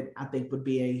grounded, I think, would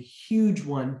be a huge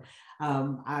one.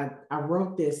 I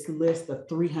wrote this list of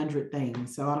 300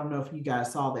 things. So I don't know if you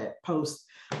guys saw that post,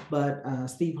 but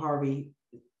Steve Harvey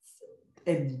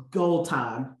at goal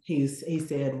time, he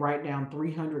said, write down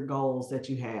 300 goals that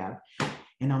you have.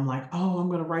 And I'm like, oh, I'm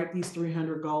going to write these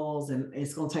 300 goals and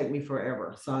it's going to take me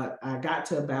forever. So I got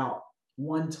to about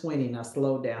 120 and I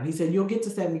slowed down. He said, you'll get to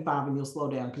 75 and you'll slow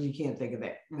down because you can't think of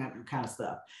that kind of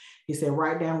stuff. He said,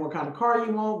 write down what kind of car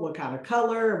you want, what kind of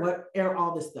color,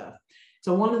 all this stuff.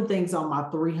 So one of the things on my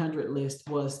 300 list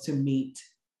was to meet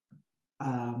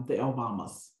the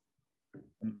Obamas.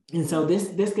 And so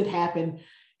this could happen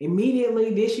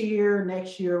immediately this year,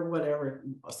 next year, whatever.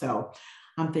 So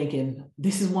I'm thinking,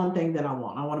 this is one thing that I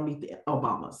want. I want to meet the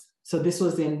Obamas. So this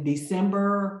was in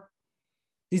December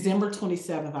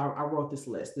 27th. I wrote this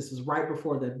list. This was right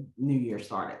before the new year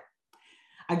started.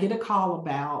 I get a call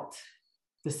about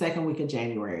the second week of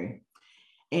January,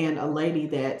 and a lady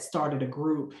that started a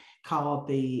group called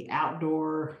it's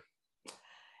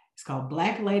called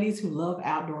Black Ladies Who Love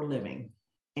Outdoor Living.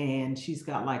 And she's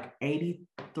got like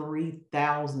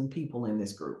 83,000 people in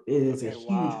this group. It is a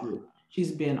huge group.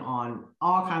 She's been on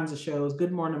all kinds of shows.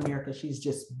 Good Morning America.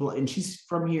 And she's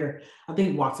from here, I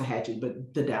think Waxahachie,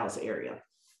 but the Dallas area.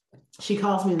 She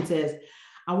calls me and says,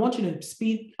 I want you to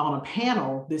speak on a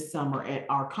panel this summer at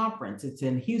our conference. It's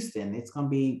in Houston. It's going to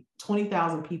be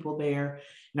 20,000 people there,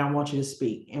 and I want you to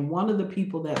speak. And one of the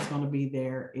people that's going to be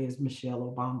there is Michelle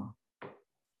Obama.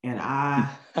 And I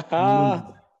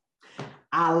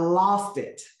lost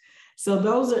it. So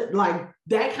those are like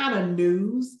that kind of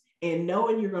news, and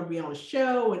knowing you're going to be on a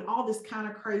show and all this kind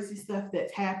of crazy stuff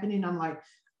that's happening. I'm like,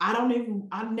 I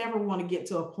never want to get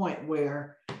to a point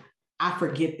where I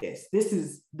forget this. This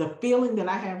is the feeling that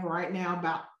I have right now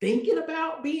about thinking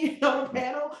about being on a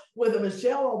panel with a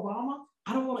Michelle Obama.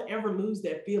 I don't want to ever lose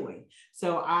that feeling.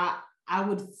 So I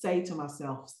would say to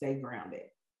myself, stay grounded.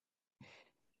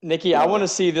 Nikki, I want to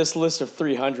see this list of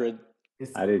 300.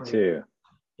 I do too.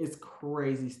 It's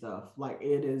crazy stuff. Like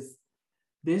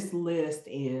this list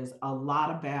is a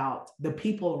lot about the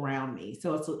people around me.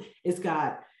 So it's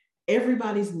got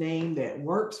everybody's name that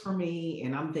works for me,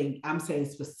 and I'm saying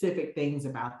specific things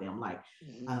about them. Like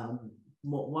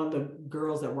one of the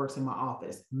girls that works in my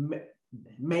office,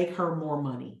 make her more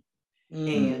money,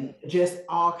 and just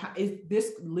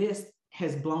this list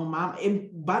has blown my mind. And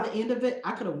by the end of it,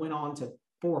 I could have went on to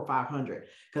 400 or 500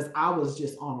 because I was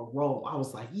just on a roll. I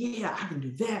was like, yeah, I can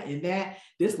do that and that.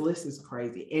 This list is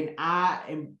crazy, and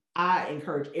I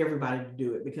encourage everybody to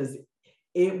do it because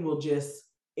it'll just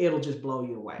blow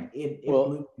you away. It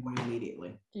blew me away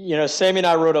immediately. You know, Sammy and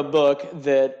I wrote a book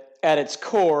that at its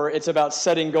core, it's about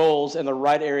setting goals in the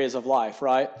right areas of life,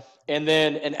 right? And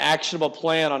then an actionable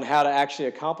plan on how to actually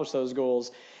accomplish those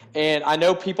goals. And I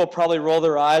know people probably roll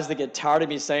their eyes, they get tired of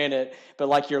me saying it, but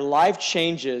like your life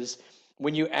changes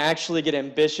when you actually get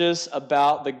ambitious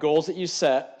about the goals that you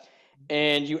set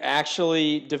and you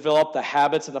actually develop the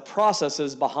habits and the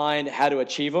processes behind how to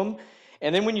achieve them.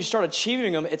 And then when you start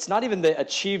achieving them, it's not even the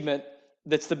achievement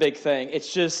that's the big thing.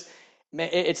 It's just,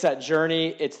 it's that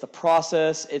journey, it's the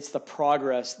process, it's the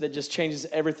progress that just changes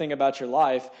everything about your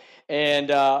life. And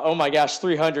oh my gosh,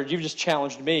 300, you've just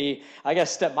challenged me. I got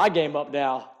to step my game up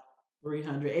now.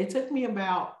 300. It took me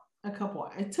about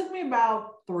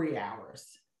 3 hours.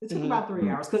 It took about 3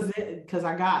 hours because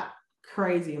I got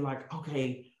crazy and like,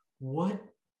 okay, what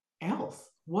else?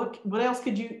 What else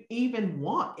could you even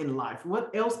want in life?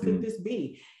 What else could this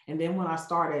be? And then when I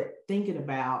started thinking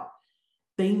about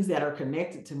things that are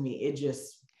connected to me, it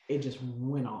just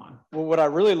went on. Well, what I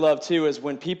really love too is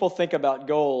when people think about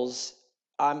goals,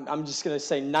 I'm just going to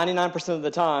say 99% of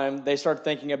the time they start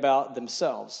thinking about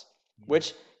themselves,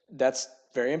 which that's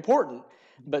very important.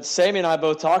 But Sammy and I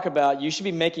both talk about you should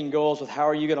be making goals with how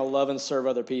are you going to love and serve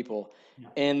other people. Yeah.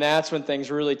 And that's when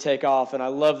things really take off. And I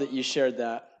love that you shared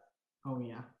that. Oh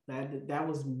yeah, that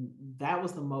was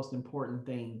the most important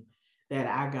thing that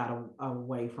I got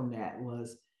away from that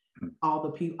was all the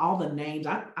people, all the names.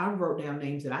 I wrote down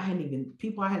names that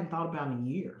people I hadn't thought about in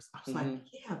years. I was like,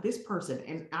 yeah, this person,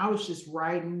 and I was just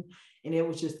writing, and it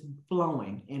was just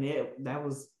flowing, and it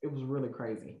was really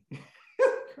crazy.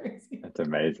 Crazy. That's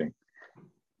amazing.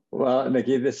 Well,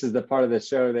 Nikki, this is the part of the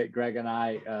show that Greg and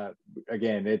I,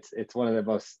 again, it's one of the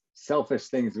most selfish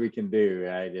things we can do,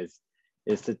 right?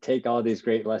 Is to take all these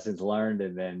great lessons learned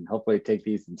and then hopefully take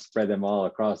these and spread them all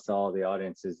across to all the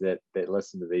audiences that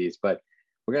listen to these. But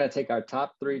we're going to take our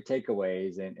top 3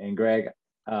 takeaways. And Greg,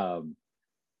 I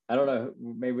don't know,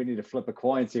 maybe we need to flip a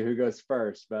coin, see who goes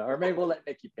first, or maybe we'll let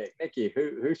Nikki pick. Nikki,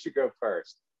 who should go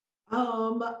first?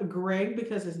 Greg,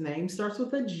 because his name starts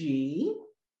with a G.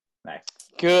 Nice.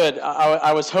 Good.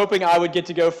 I was hoping I would get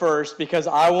to go first because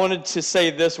I wanted to say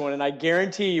this one, and I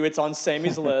guarantee you it's on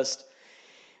Sammy's list.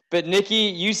 But Nikki,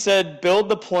 you said build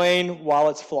the plane while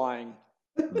it's flying.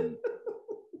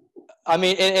 I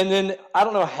mean, and then I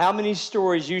don't know how many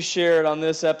stories you shared on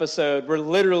this episode where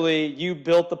literally you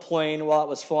built the plane while it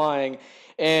was flying,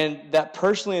 and that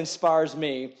personally inspires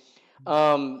me.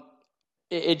 Um,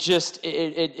 it just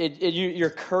your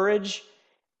courage,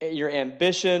 your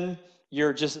ambition,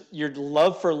 your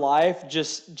love for life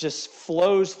just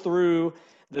flows through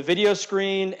the video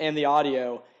screen and the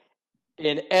audio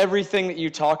in everything that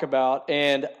you talk about.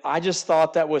 And I just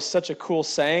thought that was such a cool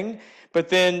saying. But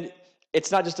then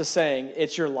it's not just a saying,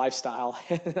 it's your lifestyle.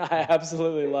 I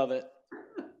absolutely love it.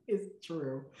 It's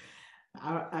true.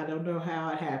 I don't know how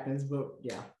it happens, but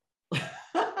yeah.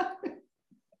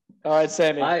 All right,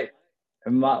 Sammy.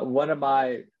 One of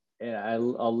my, and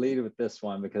I'll lead with this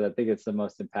one because I think it's the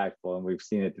most impactful, and we've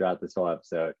seen it throughout this whole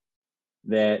episode,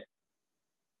 that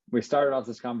we started off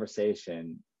this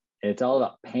conversation. It's all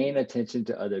about paying attention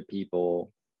to other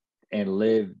people and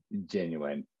live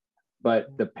genuine.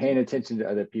 But the paying attention to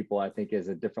other people, I think, is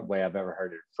a different way I've ever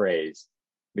heard it phrased,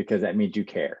 because that means you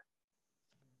care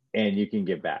and you can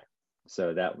give back.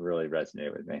 So that really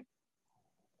resonated with me.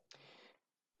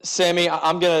 Sammy,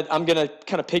 I'm gonna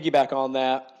kind of piggyback on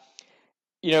that.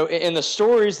 You know, in the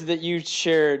stories that you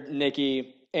shared,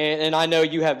 Nikki, and I know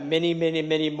you have many, many,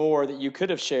 many more that you could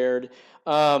have shared.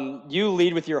 You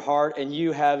lead with your heart, and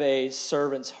you have a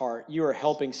servant's heart. You are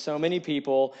helping so many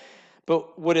people.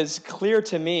 But what is clear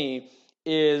to me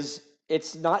is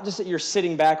it's not just that you're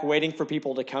sitting back waiting for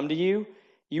people to come to you.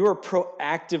 You are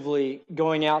proactively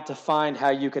going out to find how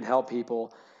you can help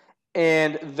people.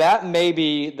 And that may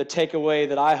be the takeaway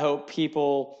that I hope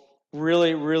people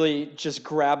really, really just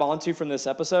grab onto from this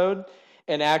episode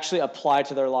and actually apply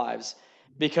to their lives.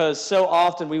 Because so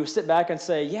often we sit back and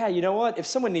say, yeah, you know what? If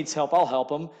someone needs help, I'll help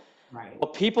them. Right. Well,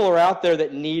 people are out there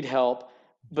that need help,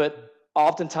 but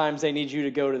oftentimes they need you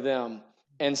to go to them.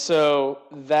 And so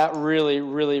that really,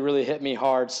 really, really hit me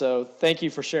hard. So thank you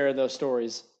for sharing those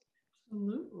stories.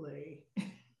 Absolutely.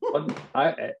 Well,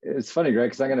 it's funny, Greg,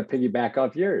 because I'm going to piggyback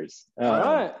off yours. All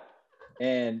right.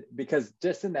 And because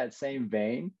just in that same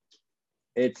vein,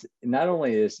 it's not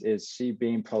only is she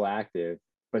being proactive,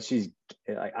 but she's,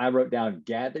 like I wrote down,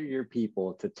 gather your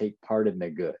people to take part in the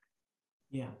good.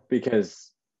 Yeah.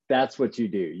 Because that's what you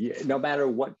do. No matter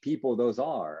what people those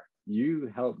are, you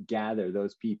help gather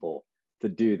those people to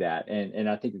do that. And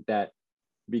I think that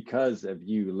because of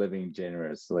you living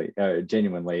genuinely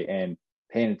and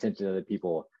paying attention to other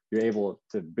people, you're able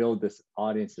to build this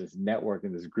audience, this network,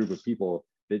 and this group of people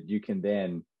that you can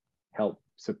then help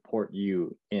support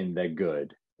you in the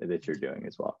good that you're doing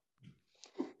as well.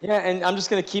 Yeah, and I'm just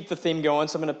going to keep the theme going,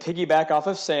 so I'm going to piggyback off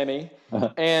of Sammy.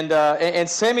 And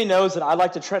Sammy knows that I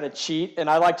like to try to cheat, and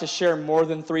I like to share more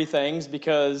than 3 things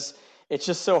because it's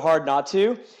just so hard not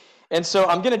to. And so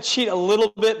I'm going to cheat a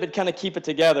little bit, but kind of keep it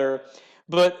together.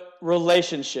 But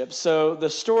relationships. So the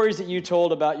stories that you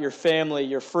told about your family,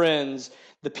 your friends,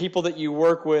 the people that you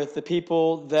work with, the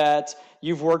people that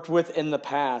you've worked with in the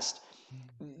past,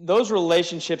 those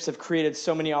relationships have created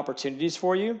so many opportunities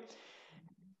for you.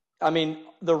 I mean,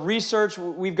 the research,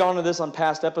 we've gone to this on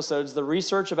past episodes, the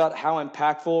research about how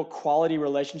impactful quality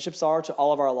relationships are to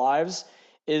all of our lives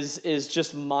is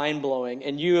just mind-blowing.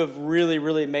 And you have really,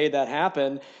 really made that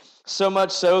happen. So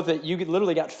much so that you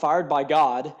literally got fired by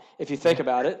God, if you think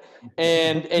about it,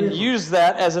 and use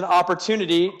that as an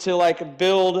opportunity to like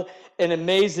build an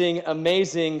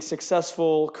amazing,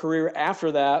 successful career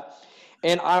after that.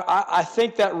 And I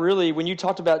think that really, when you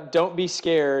talked about don't be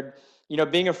scared, you know,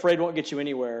 being afraid won't get you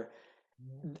anywhere.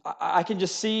 I can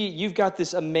just see you've got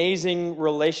this amazing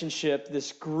relationship,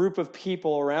 this group of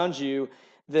people around you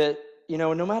that, you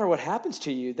know, no matter what happens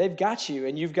to you, they've got you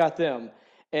and you've got them.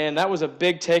 And that was a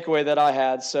big takeaway that I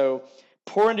had. So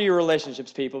pour into your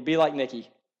relationships, people. Be like Nikki.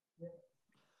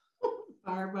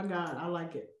 Fired by God. I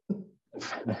like it.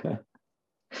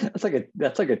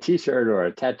 That's like a t-shirt or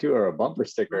a tattoo or a bumper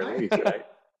sticker at least, right?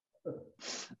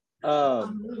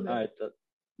 All right.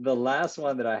 The last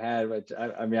one that I had, which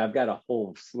I mean, I've got a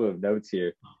whole slew of notes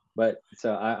here, but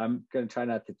so I'm going to try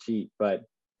not to cheat, but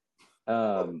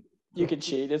you can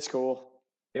cheat. It's cool.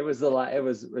 It was one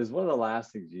of the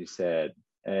last things you said.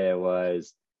 It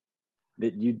was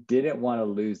that you didn't want to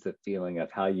lose the feeling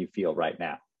of how you feel right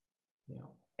now. Yeah.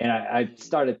 And I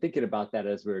started thinking about that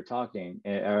as we were talking,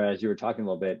 or as you were talking a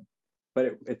little bit,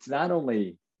 but it's not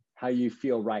only how you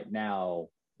feel right now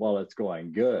while it's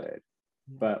going good,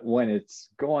 but when it's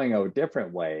going a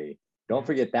different way, don't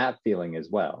forget that feeling as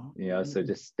well. You know, so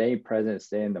just stay present,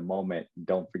 stay in the moment.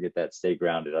 Don't forget that, stay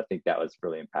grounded. I think that was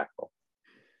really impactful.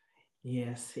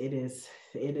 Yes, it is.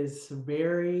 It is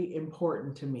very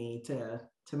important to me to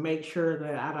make sure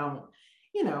that I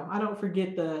don't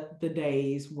forget the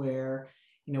days where,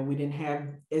 we didn't have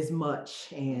as much,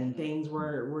 and things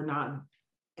were not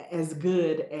as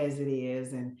good as it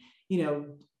is. And,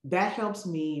 that helps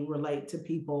me relate to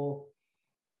people,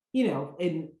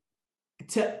 and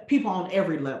to people on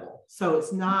every level. So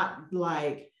it's not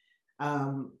like,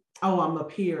 oh, I'm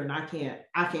up here and I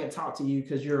can't talk to you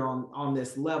because you're on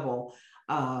this level.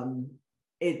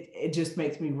 It just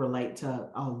makes me relate to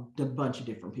a bunch of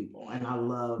different people. And I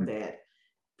love that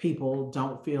people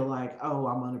don't feel like, oh,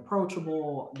 I'm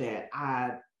unapproachable, that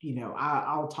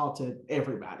I'll talk to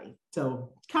everybody.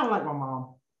 So kind of like my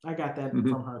mom. I got that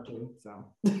from her too. So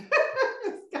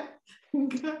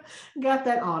got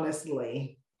that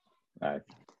honestly. Right.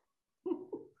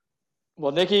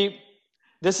 Well, Nikki,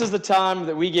 this is the time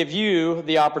that we give you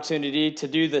the opportunity to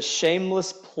do the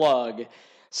shameless plug.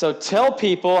 So tell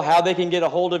people how they can get a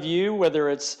hold of you, whether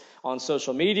it's on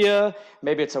social media,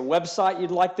 maybe it's a website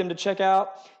you'd like them to check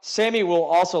out. Sammy will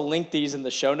also link these in the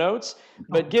show notes,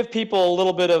 but give people a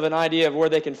little bit of an idea of where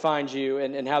they can find you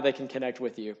and how they can connect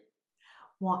with you.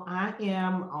 Well, I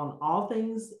am on all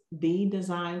things The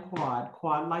Design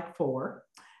Quad like 4.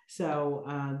 So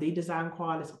The Design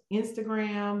Quad is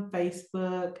Instagram,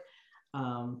 Facebook,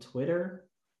 Twitter.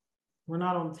 We're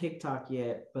not on TikTok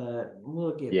yet, but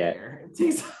we'll get there.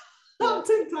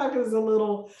 TikTok is a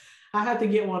little, I have to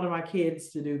get one of my kids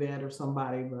to do that or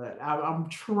somebody, but I'm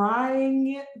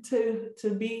trying to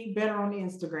be better on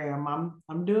Instagram.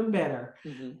 I'm doing better,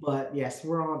 but yes,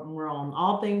 we're on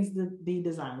all things the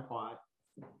Design Quad.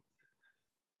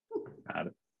 Got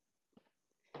it.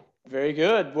 Very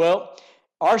good. Well,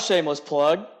 our shameless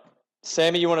plug,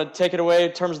 Sammy, you want to take it away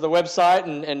in terms of the website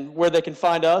and where they can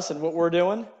find us and what we're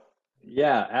doing?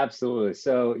 Yeah, absolutely.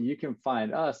 So you can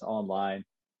find us online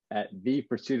at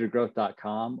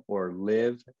thepursuitofgrowth.com or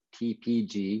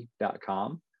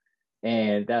livetpg.com.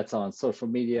 And that's on social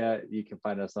media. You can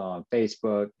find us on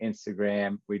Facebook,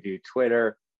 Instagram. We do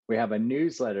Twitter. We have a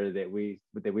newsletter that we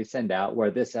send out where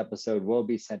this episode will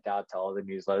be sent out to all the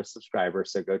newsletter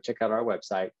subscribers. So go check out our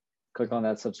website, click on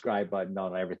that subscribe button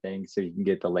on everything so you can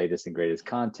get the latest and greatest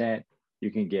content.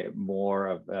 You can get more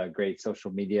of great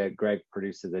social media. Greg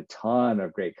produces a ton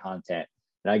of great content.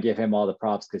 And I give him all the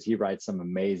props because he writes some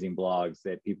amazing blogs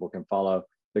that people can follow.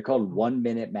 They're called 1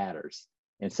 Minute Matters.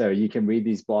 And so you can read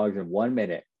these blogs in 1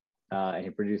 minute, and he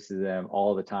produces them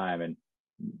all the time. And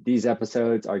these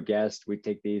episodes, our guests, we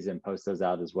take these and post those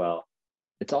out as well.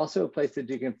 It's also a place that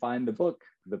you can find the book,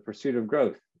 The Pursuit of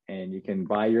Growth, and you can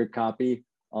buy your copy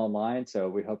online. So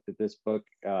we hope that this book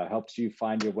helps you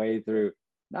find your way through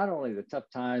not only the tough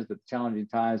times, but the challenging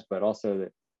times, but also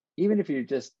that even if you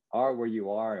just are where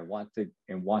you are and want to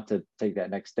take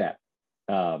that next step,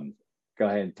 go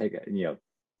ahead and take it,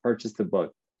 purchase the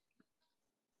book.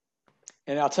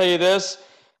 And I'll tell you this,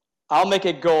 I'll make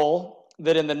a goal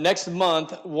that in the next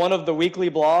month, one of the weekly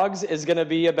blogs is going to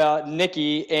be about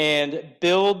Nikki and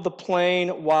build the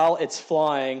plane while it's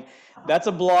flying. That's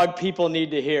a blog people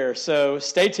need to hear. So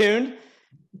stay tuned,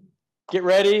 get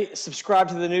ready, subscribe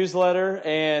to the newsletter,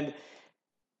 and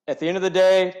at the end of the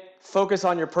day, focus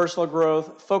on your personal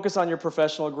growth, focus on your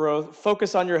professional growth,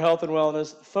 focus on your health and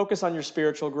wellness, focus on your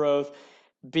spiritual growth.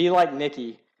 Be like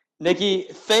Nikki. Nikki,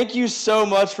 thank you so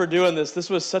much for doing this. This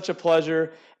was such a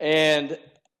pleasure. And,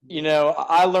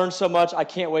 I learned so much. I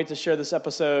can't wait to share this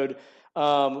episode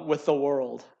with the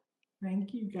world.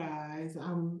 Thank you, guys.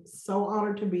 I'm so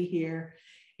honored to be here.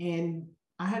 And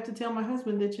I have to tell my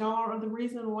husband that y'all are the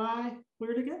reason why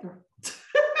we're together.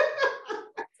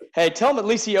 Hey, tell him at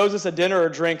least he owes us a dinner or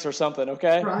drinks or something,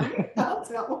 okay? Right. I'll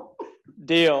tell him.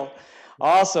 Deal.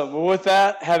 Awesome. Well, with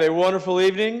that, have a wonderful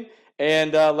evening,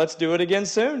 and let's do it again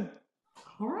soon.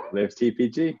 All right. Live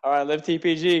TPG. All right, live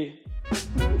TPG.